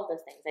 all of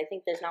those things. I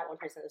think there's not one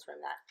person in this room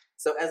that.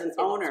 So as an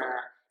owner.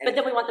 But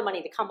then we want the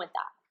money to come with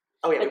that.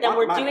 Oh, yeah, but then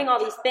we're doing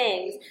all these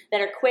things that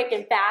are quick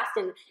and fast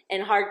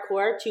and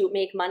hardcore to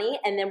make money,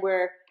 and then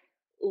we're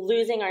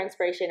losing our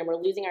inspiration and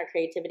we're losing our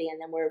creativity, and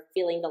then we're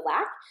feeling the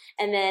lack.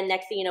 And then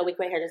next thing you know, we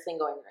quit hairdressing and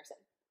go into nursing.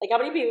 Like, how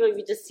many people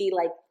we just see,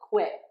 like,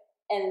 quit?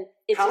 And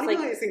it's how just many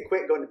like, people have you seen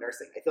quit and go into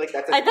nursing? I feel like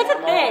that's a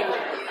thing.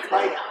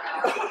 Like,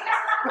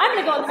 I'm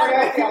going to go in the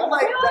medical field.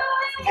 Like,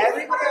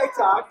 everybody I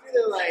talk to,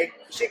 they're like,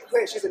 she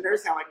quit, she's a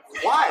nurse now. I'm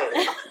like, why?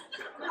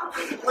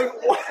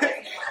 Like, what?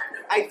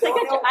 I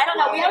don't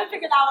know. We haven't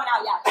figured that one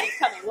out yet. It's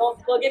coming.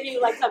 We'll give you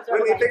like some sort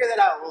when of. When we figure that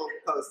out, we'll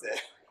post it.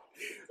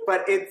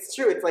 But it's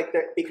true. It's like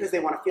because they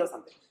want to feel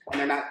something and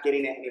they're not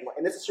getting it anymore.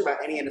 And this is true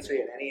about any industry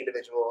and any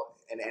individual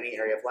in any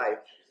area of life.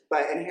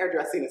 But in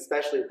hairdressing,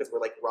 especially because we're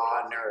like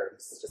raw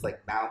nerves, just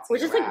like bouncing. We're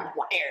just around. like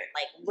wired,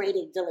 like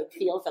waiting to like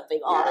feel something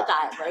all the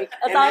time. Like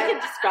that's all I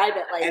can describe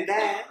it. Like, and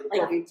then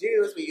what we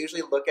do is we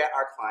usually look at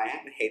our client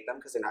and hate them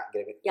because they're not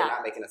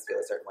making us feel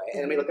a certain way.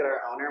 And then we look at our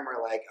owner and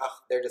we're like, oh,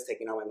 they're just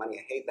taking all my money.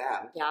 I hate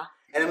them. Yeah.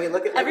 And then we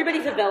look at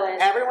everybody's a villain.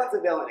 Everyone's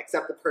a villain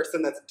except the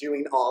person that's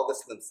doing all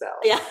this themselves.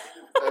 Yeah.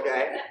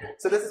 Okay.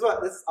 So this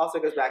also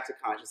goes back to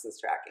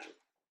consciousness tracking.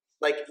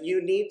 Like you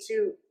need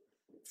to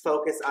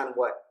focus on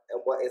what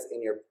is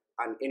in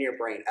your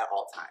brain at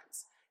all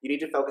times. You need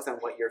to focus on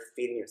what you're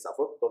feeding yourself.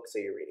 What books are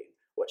you reading?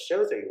 What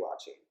shows are you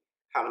watching?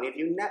 How many of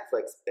you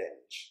Netflix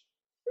binge?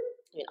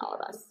 I mean, all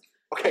of us.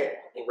 Okay,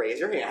 raise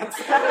your hands.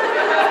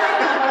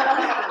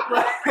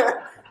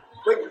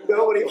 Like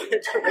nobody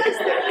wanted to raise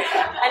their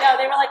hand. I know,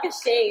 they were like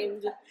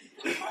ashamed.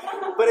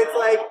 But it's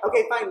like,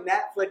 okay, fine,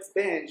 Netflix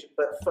binge,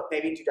 but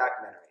maybe do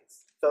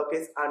documentaries.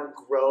 Focus on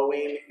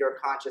growing your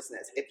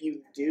consciousness. If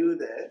you do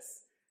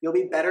this, you'll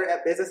be better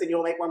at business and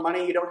you'll make more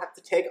money. You don't have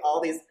to take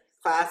all these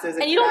classes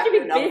and you don't have to be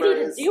busy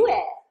to do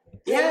it.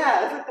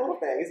 Yeah, that's the cool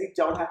thing is you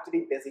don't have to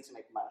be busy to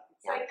make money.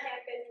 So I can't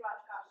binge watch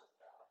Cautious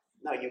Girl.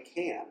 No, you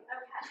can.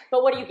 Okay.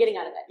 But what are you getting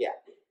out of it? Yeah.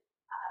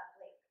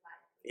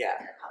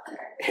 Like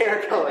my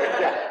hair color.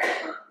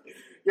 Yeah.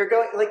 You're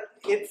going like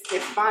it's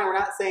fine. We're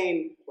not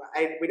saying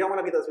we don't want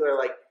to be those who are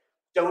like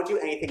don't do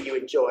anything you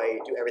enjoy,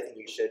 do everything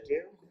you should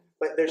do.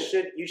 But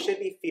you should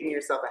be feeding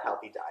yourself a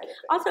healthy diet.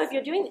 Also, if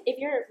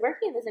you're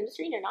working in this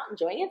industry and you're not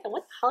enjoying it, then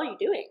what the hell are you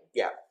doing?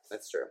 Yeah,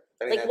 that's true.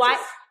 I mean, like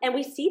why? And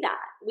we see that.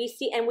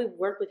 And we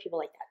work with people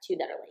like that too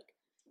that are like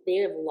they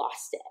have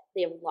lost it.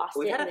 They have lost it.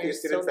 We've had a few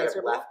students that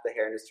have left the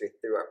hair industry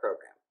through our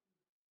program.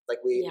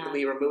 Like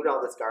we removed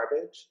all this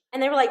garbage,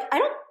 and they were like, I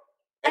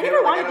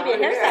never wanted to be a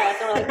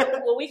hairstylist. And we're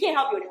like, well, we can't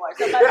help you anymore.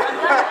 So, but I'm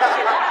glad to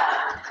hear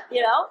that.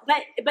 You know,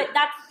 but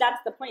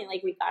that's the point.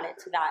 Like we got it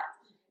to that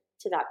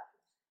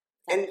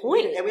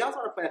point. And we also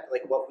want to point out that,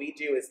 like what we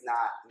do is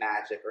not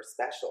magic or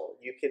special.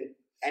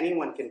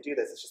 Anyone can do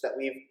this. It's just that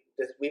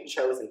we've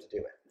chosen to do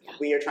it. Yeah.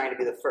 We are trying to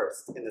be the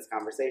first in this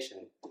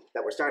conversation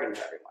that we're starting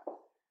with everyone.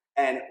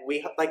 And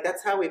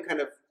that's how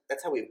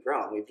we've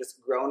grown. We've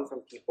just grown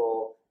from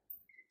people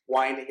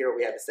wanting to hear what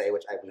we have to say,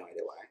 which I have no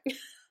idea why.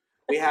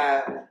 we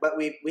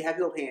have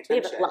people paying attention.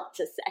 We have a lot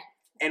to say.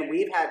 And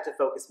we've had to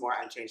focus more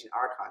on changing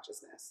our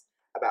consciousness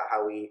about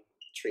how we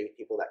treat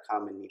people that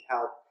come and need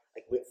help.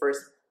 Like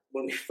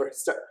when we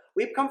first start,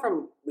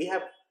 we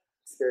have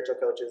spiritual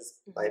coaches,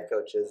 life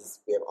coaches,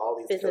 we have all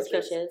these business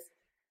coaches.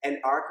 And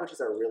our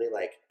coaches are really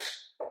like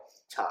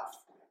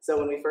tough. So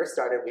when we first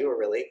started, we were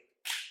really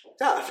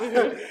tough.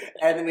 And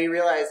then we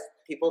realized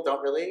people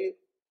don't really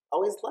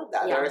always love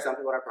that. Yeah. There are some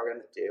people in our program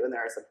that do, and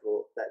there are some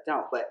people that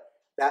don't. But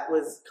that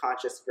was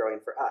conscious growing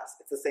for us.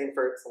 It's the same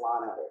for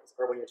salon owners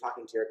or when you're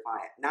talking to your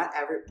client. Not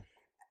every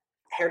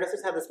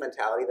hairdressers have this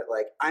mentality that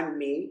like, I'm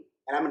me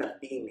and I'm going to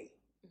be me.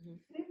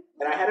 Mm-hmm.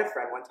 And I had a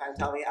friend one time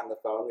tell me on the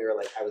phone,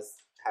 I was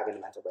having a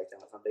mental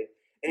breakdown or something,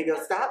 and he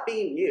goes, stop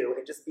being you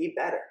and just be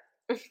better.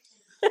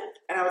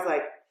 And I was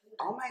like,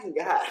 oh my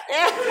God.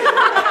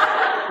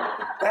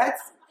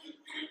 That's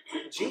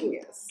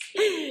genius.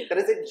 That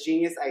is a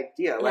genius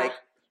idea. Yeah. Like,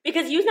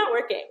 because you's not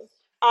working,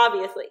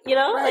 obviously, you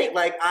know? Right.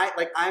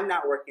 I'm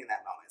not working in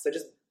that moment. So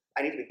just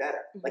I need to be better.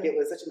 Like, it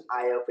was such an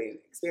eye-opening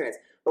experience.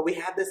 But we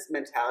have this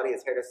mentality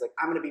as hairdressers, like,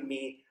 I'm going to be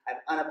me. I'm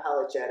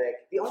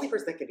unapologetic. The only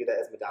person that can do that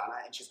is Madonna,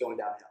 and she's going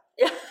downhill.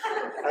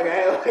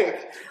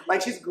 Okay?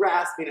 Like she's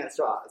grasping at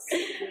straws.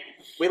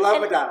 We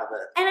love Madonna,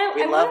 but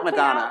we love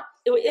Madonna.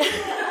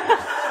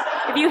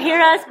 If you hear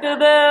us,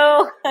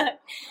 boo-boo.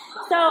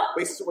 So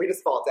we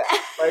just fall down.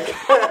 Like,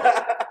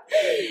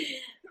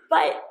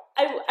 but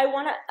I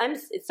want to, I'm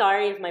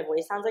sorry if my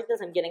voice sounds like this.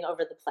 I'm getting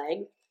over the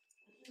plague.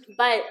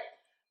 But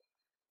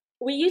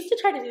we used to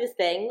try to do this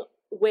thing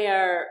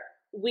where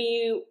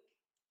we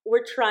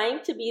were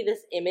trying to be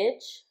this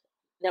image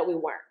that we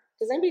weren't.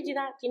 Does anybody do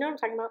that? Do you know what I'm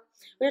talking about?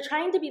 We were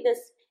trying to be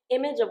this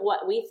image of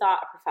what we thought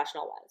a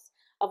professional was,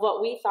 of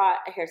what we thought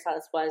a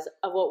hairstylist was,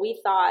 of what we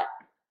thought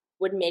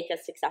would make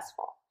us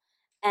successful.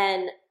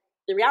 And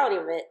the reality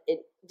of it, it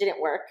didn't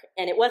work,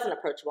 and it wasn't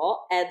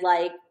approachable. And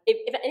like,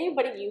 if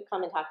anybody you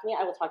come and talk to me,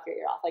 I will talk your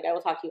ear off. Like, I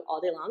will talk to you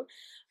all day long.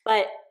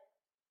 But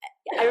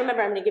I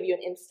remember, I'm going to give you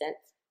an instance.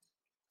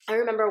 I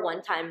remember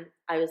one time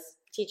I was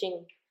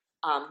teaching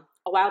a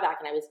while back,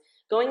 and I was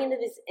going into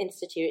this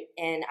institute,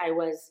 and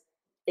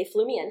they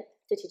flew me in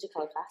to teach a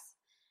color class,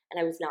 and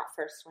I was not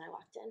first when I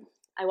walked in.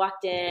 I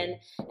walked in,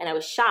 and I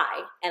was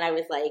shy, and I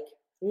was like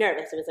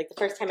nervous. It was like the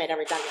first time I'd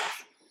ever done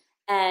this.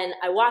 And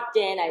I walked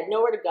in, I had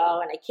nowhere to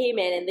go, and I came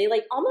in, and they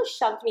like almost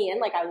shoved me in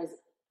like I was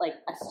like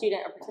a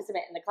student or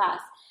participant in the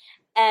class.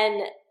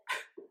 And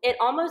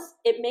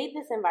it made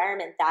this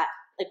environment that,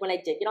 like, when I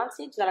did get on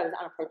stage, that I was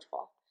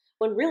unapproachable.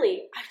 When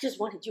really, I just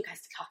wanted you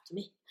guys to talk to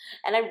me.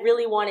 And I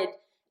really wanted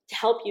to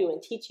help you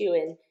and teach you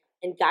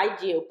and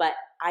guide you, but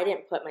I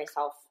didn't put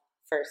myself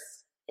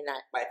first in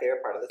that. My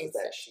favorite part of this is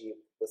that she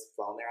was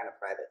flown there on a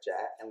private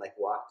jet and like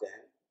walked in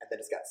and then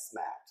just got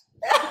smacked.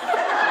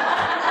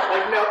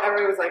 Like, no,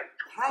 everybody was like,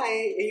 "Hi,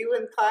 are you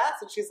in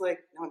class?" And she's like,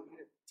 "No, I'm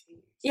here to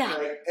teach." Yeah.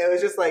 Like, it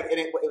was just like, and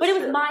it was but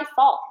it was my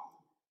fault.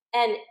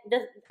 And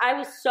I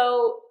was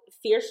so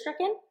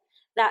fear-stricken.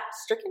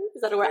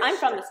 Is that a word? I'm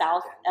from the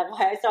South,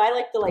 FYI, so I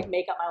like to like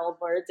make up my old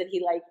words, and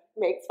he like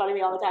makes fun of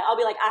me all the time. I'll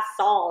be like, I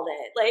solved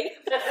it, like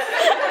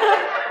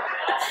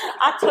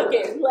I took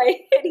it,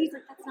 like, and he's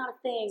like, that's not a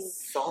thing.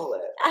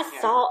 Solid. I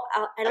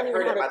don't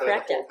even know how to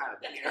correct it.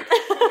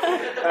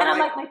 And I'm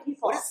like, my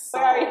people,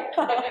 where are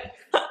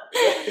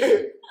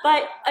you?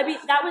 But I mean,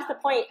 that was the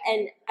point,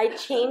 and I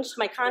changed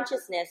my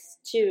consciousness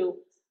to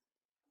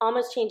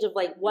almost change of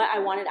like what I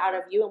wanted out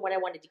of you and what I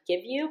wanted to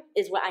give you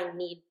is what I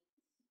need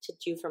to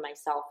do for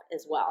myself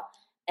as well.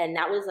 And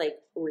that was like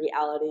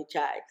reality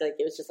check. Like,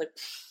 it was just like,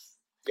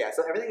 yeah.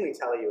 So everything we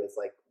tell you is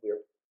like,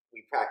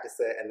 we practice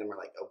it, and then we're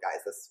like, oh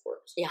guys, this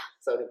works. Yeah.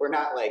 So we're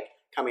not like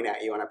coming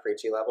at you on a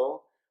preachy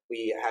level.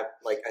 We have,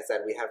 like I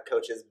said, we have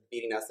coaches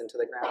beating us into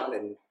the ground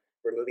and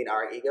removing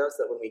our ego,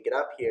 so that when we get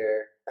up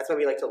here, that's why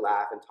we like to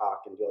laugh and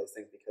talk and do all these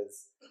things,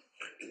 because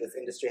this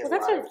industry has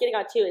that's what I was getting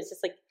at too. It's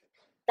just like,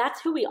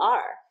 that's who we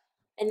are.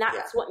 And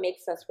that's what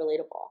makes us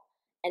relatable.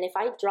 And if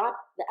I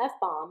drop the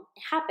F-bomb,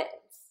 it happens.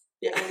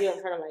 Yeah. Maybe in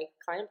front of my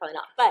client, probably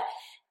not. But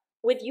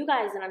with you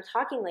guys, and I'm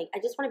talking like, I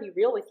just want to be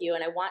real with you,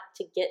 and I want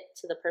to get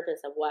to the purpose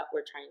of what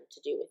we're trying to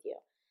do with you.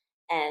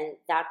 And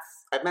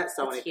I've met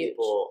so many huge.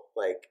 people,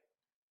 like,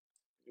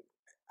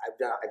 I've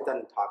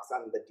done talks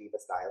on the Diva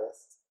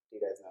Stylist. Do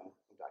you guys know what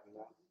I'm talking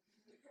about?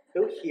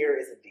 Who here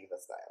is a Diva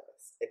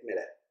Stylist? Admit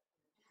it.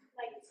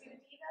 Like two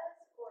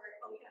divas, or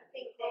you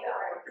think they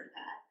are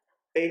that?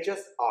 They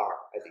just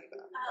are a diva.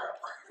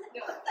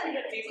 No, it's like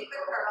a diva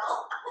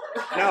girl.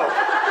 No.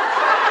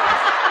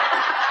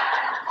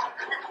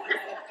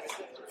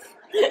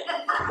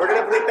 We're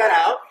going to bleep that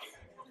out.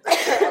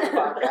 On the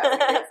podcast. I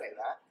can't say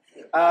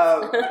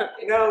that.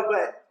 No,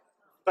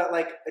 but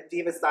like a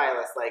diva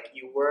stylist, like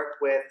you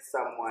work with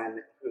someone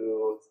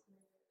who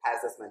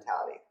has this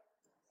mentality.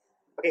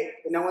 Okay,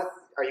 you know what?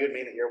 Are you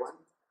admitting that you're one?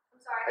 I'm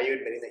sorry. Are you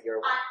admitting that you're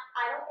one?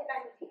 I don't think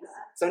I'm a diva.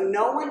 So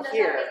no one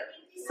here.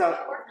 So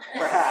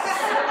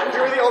perhaps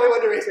you're the only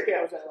one to raise your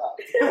hand, which I love.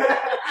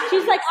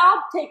 She's like,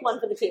 I'll take one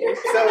for the team.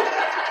 So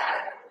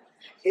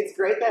it's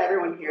great that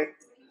everyone here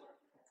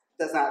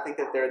does not think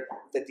that they're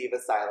the diva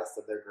stylists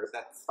of their group.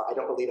 That's fine. I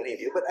don't believe any of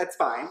you, but that's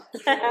fine.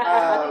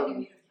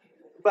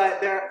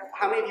 But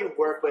how many of you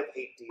work with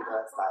a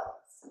diva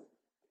stylist?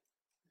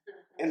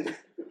 And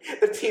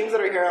the teams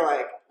that are here are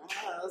like,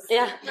 oh,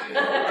 yeah.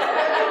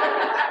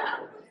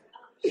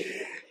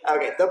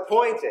 Okay, the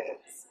point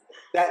is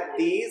that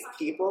these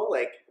people,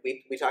 like,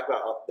 we talk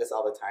about this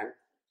all the time.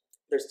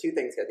 There's two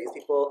things here. These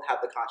people have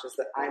the conscience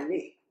that I'm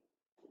me.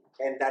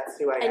 And that's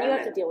who I am. And you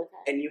have to deal with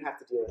it. And you have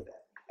to deal with it.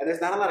 And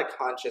there's not a lot of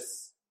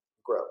conscious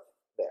growth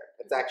there.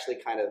 It's actually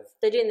kind of...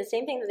 They're doing the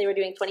same thing that they were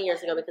doing 20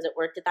 years ago because it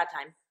worked at that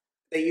time.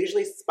 They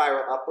usually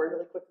spiral upward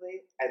really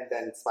quickly and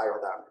then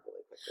spiral downward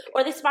really quickly.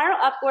 Or they spiral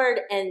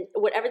upward and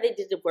whatever they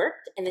did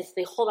worked, and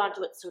they hold on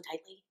to it so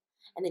tightly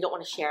and they don't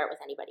want to share it with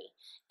anybody.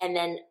 And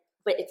then,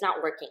 but it's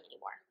not working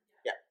anymore.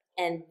 Yeah.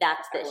 And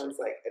that's the Everyone's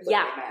issue. like, it's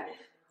yeah.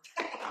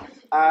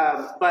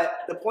 Like,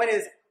 but the point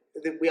is,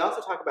 that we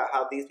also talk about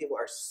how these people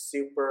are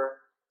super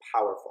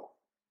powerful.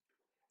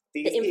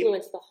 These to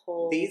influence the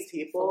whole. These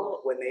people,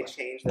 when they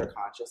change their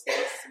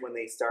consciousness, when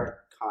they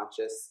start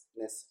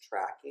consciousness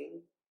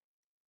tracking,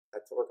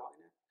 that's what we're calling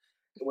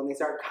it. When they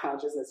start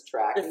consciousness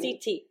tracking, the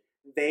CT,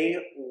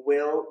 they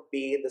will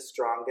be the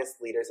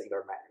strongest leaders that you've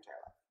ever met in your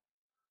entire life.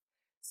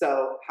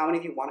 So, how many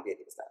of you want to be a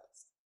diva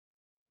stylist?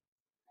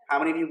 How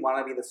many of you want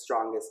to be the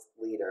strongest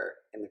leader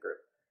in the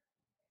group?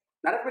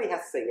 Not everybody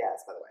has to say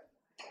yes, by the way.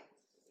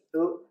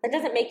 Who? That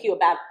doesn't make you a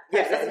bad person.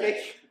 Yeah, it doesn't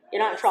make.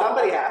 You're not in trouble.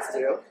 Somebody has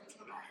to.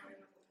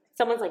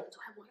 Someone's like, do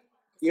I want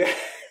Yeah.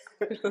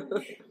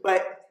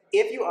 But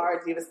if you are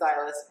a diva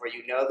stylist, or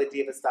you know the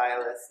diva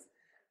stylist,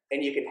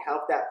 and you can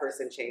help that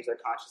person change their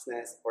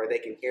consciousness, or they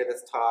can hear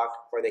this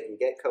talk, or they can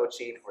get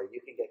coaching, or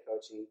you can get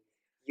coaching,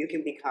 you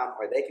can become,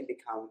 or they can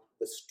become,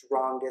 the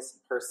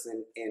strongest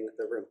person in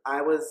the room.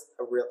 I was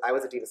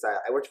a diva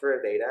stylist. I worked for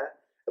Aveda.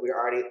 We were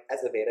already,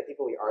 as Aveda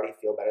people, we already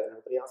feel better than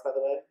everybody else, by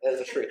the way. That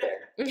is a true thing.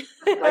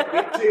 Like,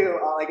 we do.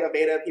 Like,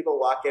 Aveda people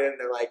walk in and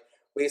they're like,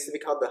 we used to be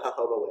called the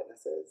Jehovah's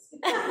Witnesses.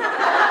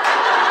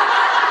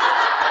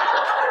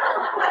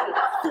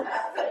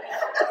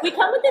 We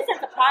come with this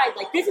sense of pride,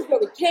 like, this is where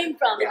we came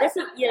from, and this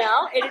is, you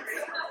know,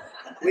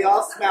 we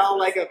all smell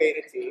like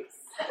Aveda tea.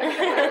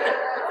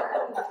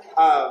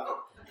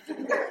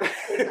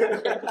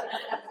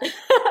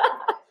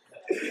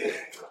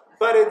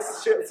 But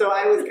it's true. So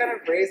I was kind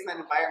of raised in that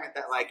environment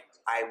that, like,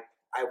 I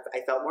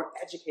felt more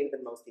educated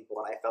than most people,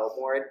 and I felt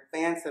more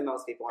advanced than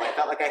most people, and I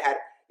felt like I had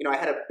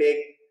a big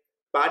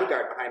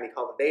bodyguard behind me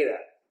called Aveda.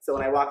 So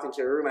when I walked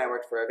into a room and I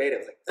worked for Aveda, it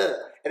was like, ugh.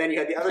 And then you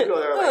had the other people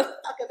that were like,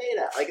 fuck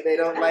Aveda. Like, they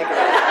don't like it.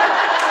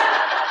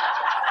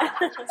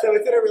 So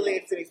it's been a really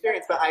interesting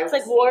experience. But it's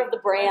like war of the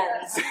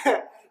brands.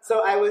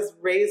 So I was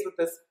raised with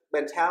this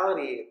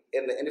mentality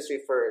in the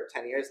industry for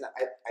 10 years. And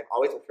I've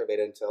always worked for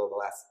Aveda until the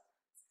last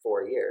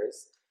 4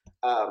 years.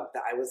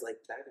 That I was, like,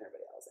 better than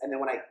everybody else. And then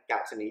when I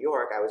got to New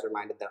York, I was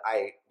reminded that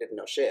I didn't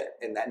know shit,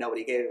 and that no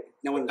one cared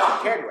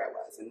where I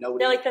was, and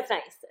nobody. They're like, that's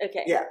nice.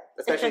 Okay. Yeah,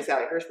 especially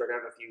Sally Hirschberger.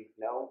 I don't know if you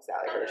know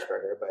Sally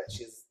Hirschberger, but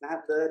she's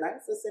not the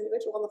nicest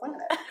individual on the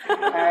planet.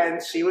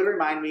 And she would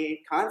remind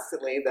me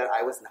constantly that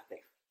I was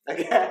nothing.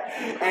 Okay?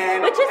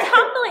 And which is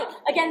humbling.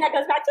 Again, that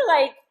goes back to,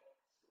 like,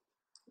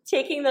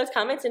 taking those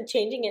comments and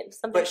changing it to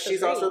something. But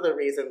she's also the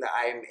reason that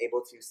I am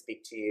able to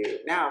speak to you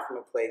now from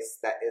a place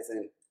that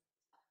isn't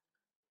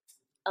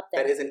up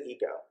there. That isn't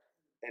ego.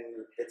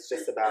 And it's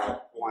just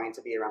about wanting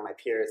to be around my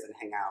peers and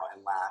hang out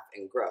and laugh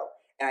and grow.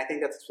 And I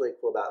think that's what's really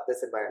cool about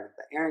this environment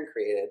that Erin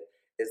created,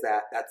 is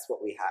that that's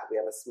what we have. We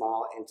have a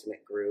small,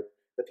 intimate group.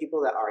 The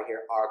people that are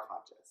here are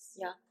conscious.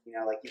 Yeah. You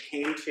know, like, you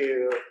came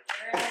to...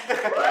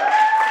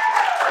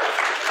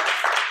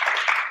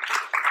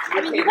 I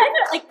mean, you guys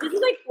are, like, this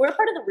is, like, we're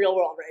part of the real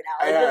world right now.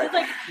 Like, this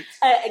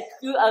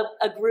is, like,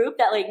 a group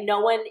that, like, no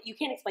one, you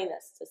can't explain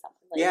this to someone.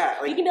 Like, yeah.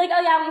 Like, you can be like, oh,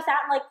 yeah, we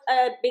sat in, like,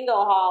 a bingo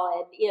hall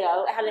and, you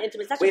know, had an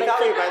intimate session. Wait, by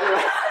the way.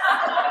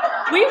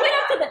 We went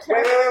up to the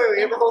church. Wait,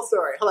 we have a whole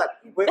story. Hold on.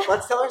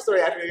 Let's tell our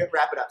story after we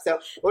wrap it up. So,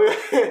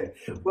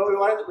 what we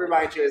want to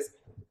remind you is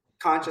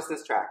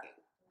consciousness tracking.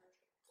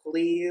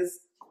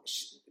 Please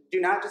do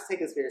not just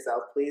take this for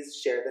yourself. Please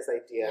share this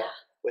idea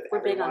with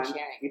everyone. We're big on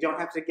sharing. You don't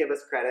have to give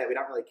us credit. We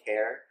don't really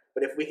care.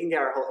 But if we can get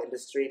our whole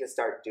industry to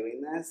start doing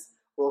this,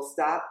 we'll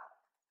stop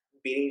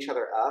beating each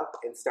other up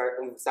and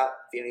stop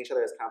viewing each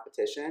other as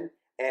competition.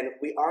 And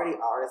we already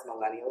are, as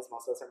millennials,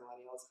 most of us are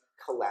millennials,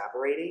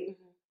 collaborating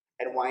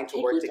and wanting to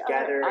work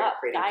together and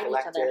creating collectives.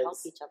 Each other, help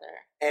each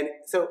other. And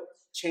so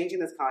changing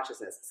this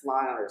consciousness,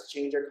 salon owners,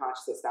 change your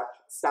consciousness.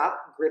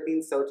 Stop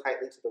gripping so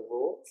tightly to the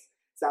rules.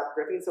 Stop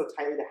gripping so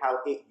tightly to how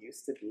it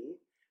used to be.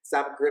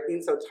 Stop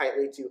gripping so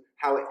tightly to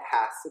how it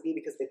has to be,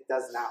 because it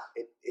does not.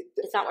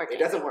 It's not working.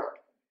 It doesn't work.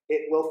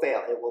 It will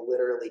fail. It will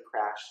literally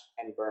crash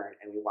and burn,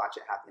 and we watch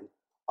it happen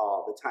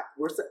all the time.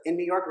 In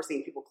New York, we're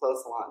seeing people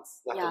close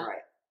salons left and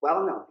right.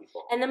 Well-known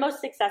people. And the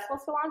most successful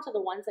salons are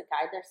the ones that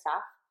guide their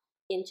staff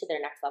into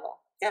their next level.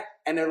 Yeah,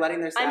 and they're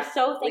letting their staff I'm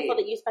so thankful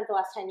lead. that you spent the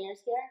last 10 years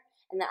here,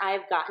 and that I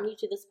have gotten you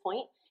to this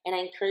point, and I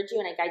encourage you,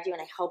 and I guide you,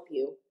 and I help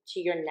you to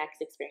your next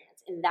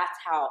experience. And that's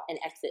how an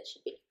exit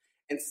should be.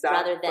 And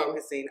stop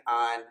focusing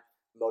on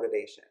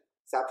motivation.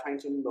 Stop trying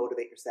to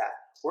motivate your staff.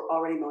 We're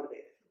already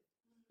motivated.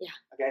 Yeah.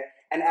 Okay?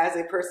 And as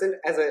a person,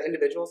 as an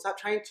individual, stop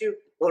trying to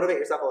motivate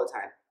yourself all the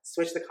time.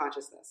 Switch the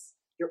consciousness.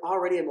 You're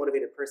already a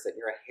motivated person.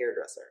 You're a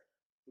hairdresser.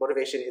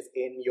 Motivation is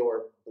in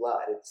your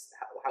blood. It's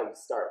how you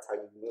start. It's how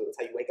you move. It's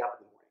how you wake up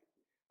in the morning.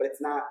 But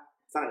it's not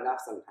enough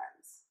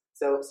sometimes.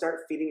 So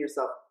start feeding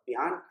yourself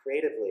beyond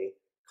creatively,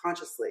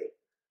 consciously.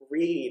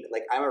 Read.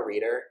 Like, I'm a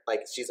reader.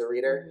 Like, she's a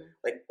reader. Mm-hmm.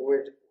 Like,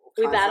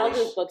 we battled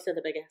whose books are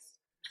the biggest.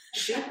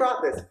 She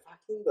brought this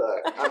fucking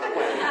book on the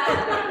plane.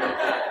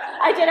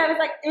 I did. I was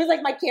like, it was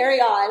like my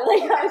carry-on.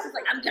 Like, I was just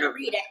like, I'm gonna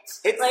read it.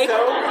 It's like,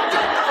 so.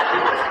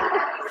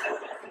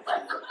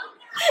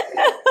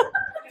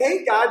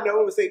 Thank God no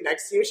one was sitting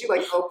next to you. She,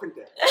 like, opened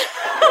it.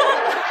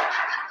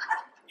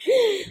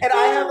 And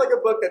I have, like,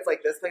 a book that's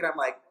like this thing, and I'm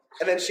like,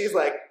 and then she's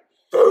like,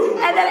 boom.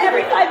 And then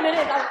every 5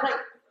 minutes, I was like,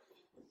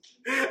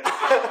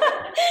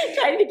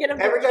 Trying to get him.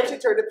 Every time she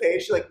turned a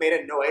page, she like made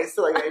a noise,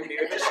 so like I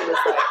knew that she was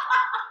like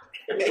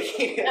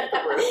making it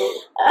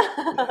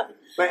through.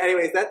 But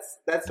anyways,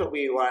 that's what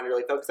we wanted to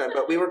really focus on.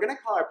 But we were gonna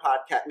call our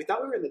podcast. We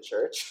thought we were in the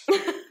church,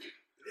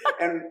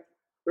 and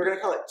we were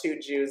gonna call it Two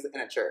Jews in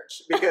a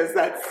Church because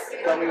that's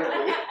what we would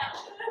be.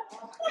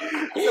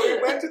 So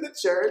we went to the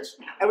church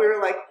and we were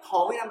like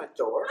calling on the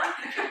door.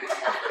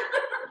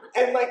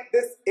 And like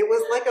this, it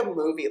was like a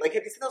movie. Like,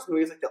 have you seen those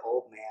movies like the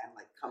old man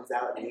like comes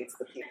out and meets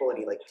the people and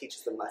he like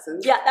teaches them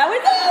lessons? Yeah, that was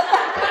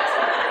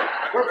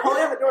We're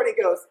calling on the door and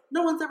he goes,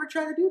 no one's ever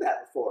tried to do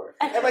that before.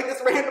 And like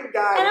this random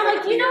guy. And I'm was,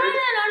 like, do you know weird.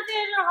 what an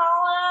enunciation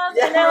hall is?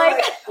 Yeah, And they're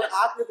like, we're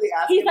awkwardly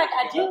asking. he's like,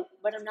 I do,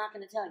 but I'm not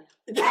going to tell you.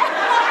 And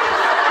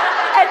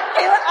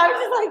I was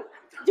just like,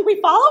 do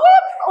we follow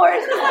him? Or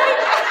is it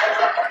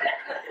like...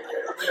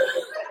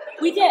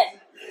 We did.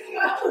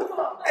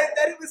 And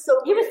then it was so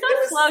He was weird. so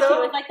It slow, so- too.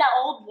 It was like that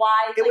old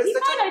wise. It Like, was he's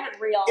such not even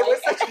real. It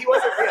was Like, such, he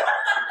wasn't real.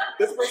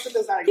 This person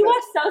does not exist. he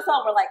walked so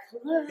slow. We're like,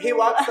 hello. He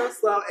walked so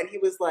slow and he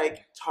was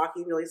like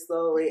talking really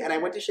slowly. And I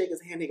went to shake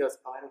his hand. He goes,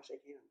 oh, I don't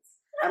shake hands.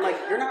 I'm like,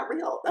 you're not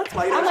real. That's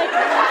why you don't I'm shake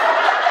like,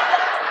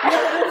 hands.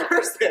 You're a real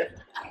person.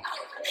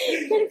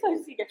 Getting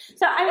so secret.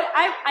 So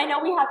I know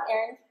we have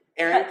Aaron.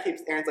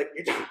 Aaron's like,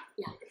 you're doing.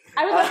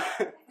 I was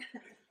like,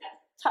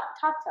 talk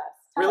to us.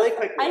 Tell Really us.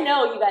 quickly. I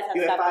know you guys have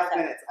You have stuff 5 to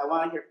say. minutes. I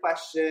want to hear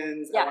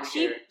questions. I Yeah, wanna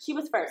hear... she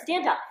was first.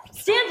 Stand up.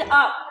 Stand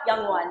up,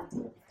 young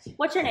one.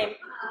 What's your name?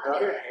 Oh,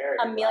 your hair.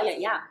 your Amelia,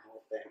 glasses, yeah. the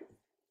whole thing. Did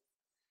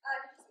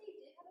you say you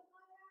did have a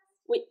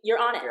podcast? Wait, you're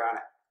on it. You're on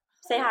it.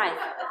 Say hi.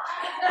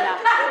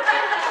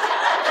 Yeah.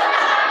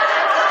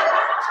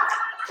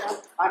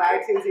 On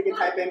iTunes, you can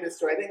type in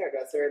Destroy the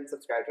Hairdresser and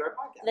subscribe to our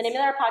podcast. The name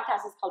of our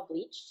podcast is called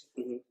Bleached.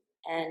 Mhm.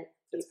 And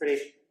It's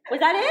pretty... was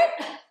that it?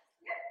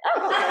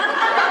 Oh, okay. All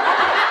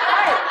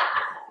right.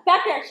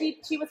 Back there, she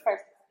was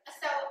first.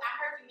 So I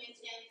heard you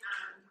mention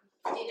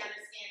you didn't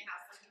understand how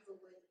some people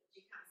would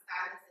become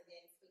stylists and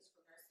then switch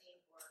from nursing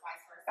or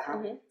vice versa.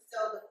 Uh-huh. So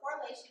the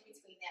correlation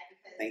between that,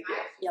 because Thank I you.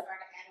 actually Yep.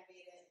 started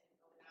Animated in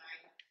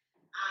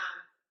 2009,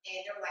 and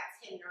there were like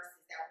 10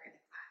 nurses that were in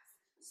the class.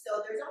 So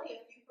there's only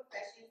a few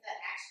professions that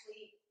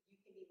actually you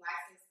can be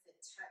licensed to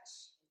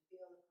touch and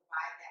feel and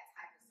provide that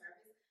type of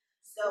service.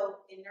 So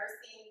in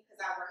nursing, because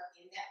I worked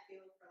in that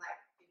field for like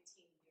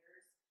 15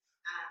 years,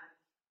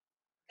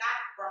 got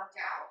burnt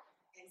out,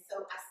 and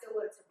so I still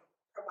wanted to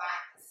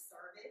provide a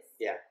service.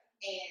 Yeah.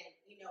 And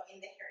in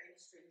the hair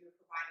industry, you're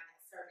providing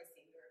that service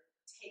and you're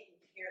taking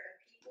care of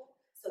people.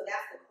 So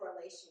that's the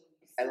correlation.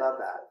 I love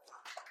that.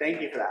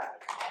 Thank you for that.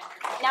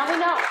 Now we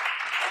know.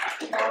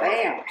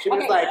 Bam! She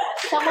was Okay. like,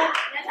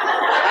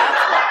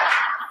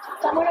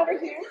 Someone over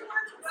here.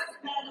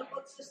 Recommend a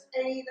book, just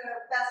any the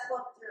best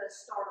book to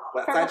start off.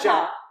 what's Purple that,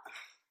 John?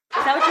 Cow.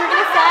 Is that what you were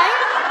gonna say?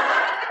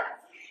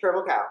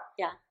 Purple Cow.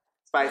 Yeah.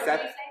 It's by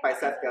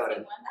Seth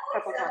Godin.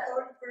 Purple Cow.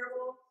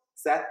 Purple,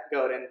 Seth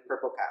Godin,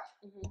 Purple Cow.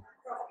 Mhm.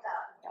 purple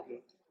cow.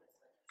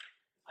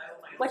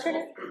 What's your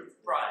name?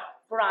 Brian.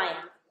 Brian.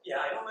 Yeah,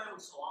 I own my own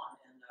salon,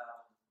 and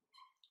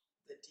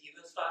the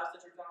diva styles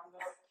that you're talking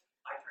about,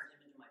 I turned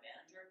him into my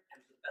manager,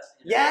 and it was the best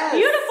thing. Yes!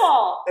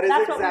 Beautiful. That is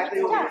That's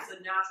exactly what we what need to He's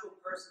the natural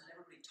person that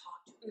everybody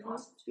talked to. Mhm.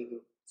 Awesome.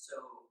 Mhm. So,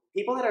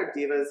 People that are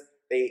divas,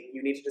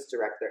 you need to just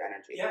direct their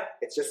energy. yeah.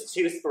 It's just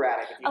too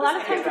sporadic. If you A lot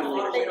just of give times them a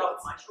lot of they- weight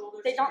off my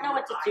shoulders. They don't know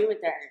what to do with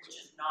their Which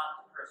is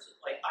not the person.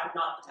 Like, I'm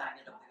not the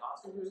magnet of the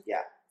gossip. Mhm.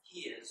 Yeah.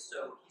 He is,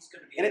 so he's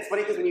going to be. And it's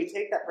funny because when you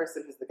take that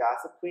person who's the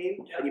gossip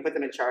queen Yeah. and you put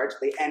them in charge,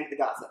 they end the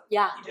gossip.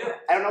 Yeah. You do.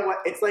 I don't know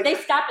what it's like. They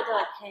stop it. They're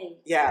like, hey,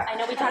 Yeah. I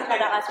know we talked about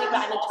that last week, but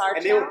I'm in charge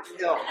And they now. will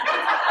kill.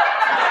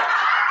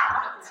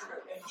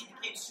 And he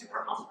became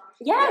super humble.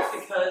 Yes.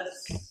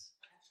 Because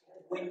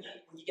when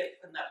you get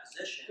put in that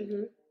position,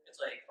 Mhm. it's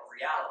like a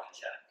reality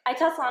check. I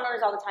tell salon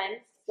owners all the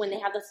time when they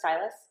have those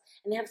stylists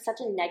and they have such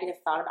a negative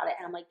thought about it,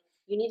 and I'm like,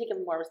 you need to give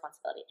them more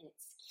responsibility, and it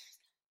scares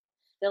them.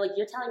 They're like,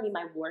 you're telling me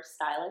my worst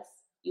stylist,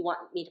 you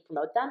want me to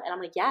promote them? And I'm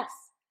like, yes.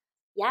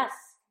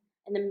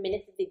 And the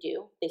minute that they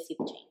do, they see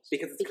the change.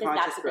 Because it's that's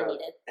conscious what they growth.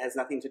 needed. It has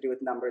nothing to do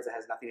with numbers. It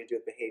has nothing to do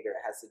with behavior.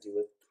 It has to do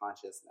with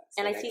consciousness.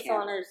 And Like, I see can't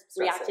salon owners stress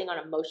reacting on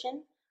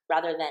emotion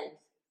rather than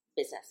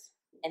business,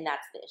 and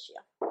that's the issue.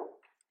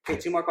 Okay,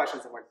 2 more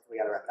questions and we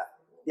got to wrap up.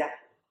 Yeah.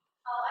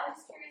 I'm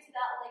just curious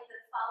about like the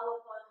follow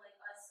up on like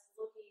us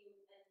looking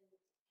and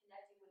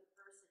connecting with a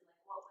person. Like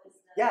what was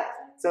the Yeah.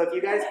 So if you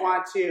guys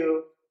want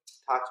to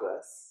talk to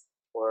us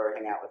or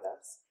hang out with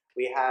us,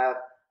 we have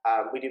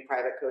we do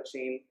private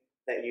coaching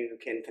that you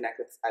can connect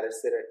with either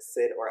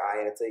Sid or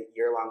I. It's a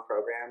year-long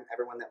program.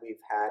 Everyone that we've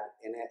had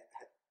in it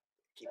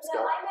keeps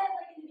No, going. I meant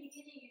like in the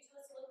beginning you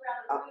told us to look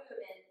around the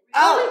room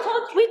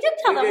and We did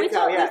tell You them. did We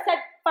tell, told. yeah. We said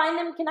find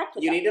them, connect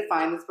with You them. need to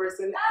find this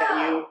person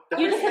that the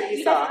You person just that you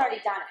you guys saw. have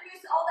already done it.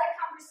 produced all that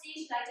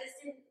conversation. I just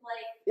didn't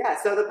like. Yeah,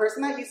 so the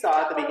person that you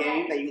saw at the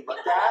beginning that you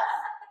looked at,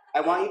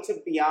 I want you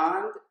to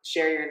beyond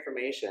share your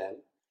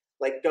information.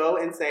 Like go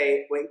and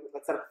say, wait,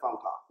 let's set up a phone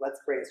call. Let's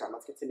brainstorm.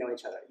 Let's get to know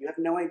each other. You have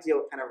no idea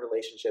what kind of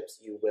relationships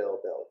you will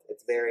build.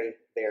 It's very,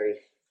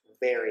 very,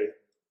 very,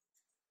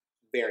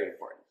 very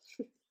important.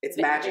 It's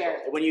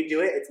magical. When you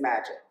do it, it's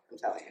magic. I'm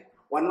telling you.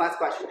 One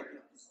last question.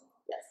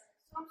 Yes.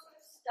 So I'm sort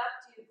of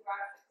stuck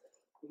geographically.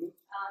 The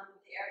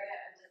area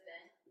I live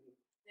in,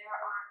 there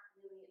aren't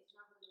really, it's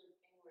not really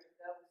anywhere to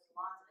go with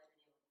salons that I've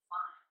been able to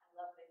find. I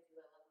love what I do,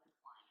 I love my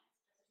clients.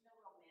 There's no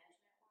real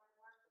management where I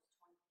work, there's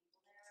 20 people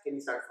there. Can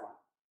you start a salon?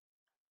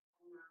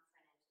 I'm not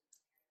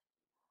financially.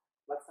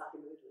 Let's talk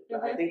individually.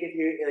 But I think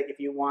if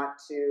you want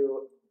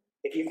to,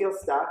 if you feel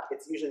stuck,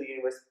 it's usually the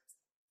universe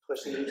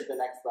pushing you to the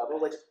next level.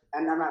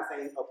 And I'm not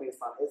saying opening a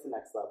salon is the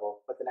next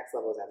level, but the next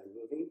level is either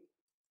moving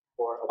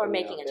or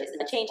making a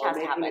change has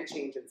to happen. Or making a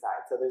change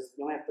inside. So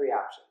you only have 3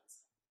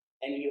 options,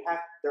 and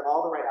they're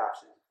all the right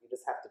options. You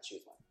just have to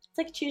choose one. It's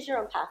like choose your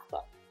own path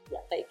book.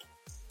 Yeah. Like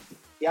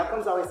the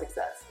outcome's always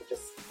success. So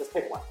just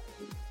pick one. All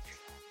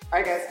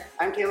right, guys.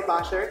 I'm Caleb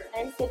Bosher.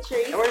 I'm Sid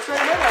Charisse. And we're Destroy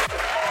the Hairdresser.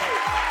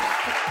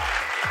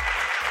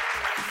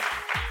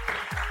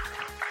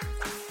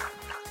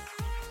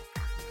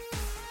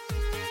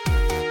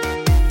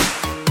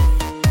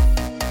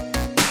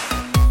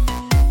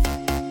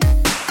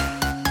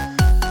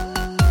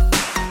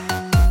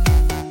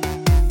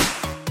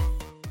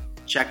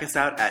 Check us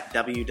out at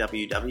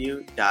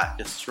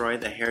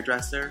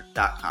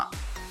www.destroythehairdresser.com.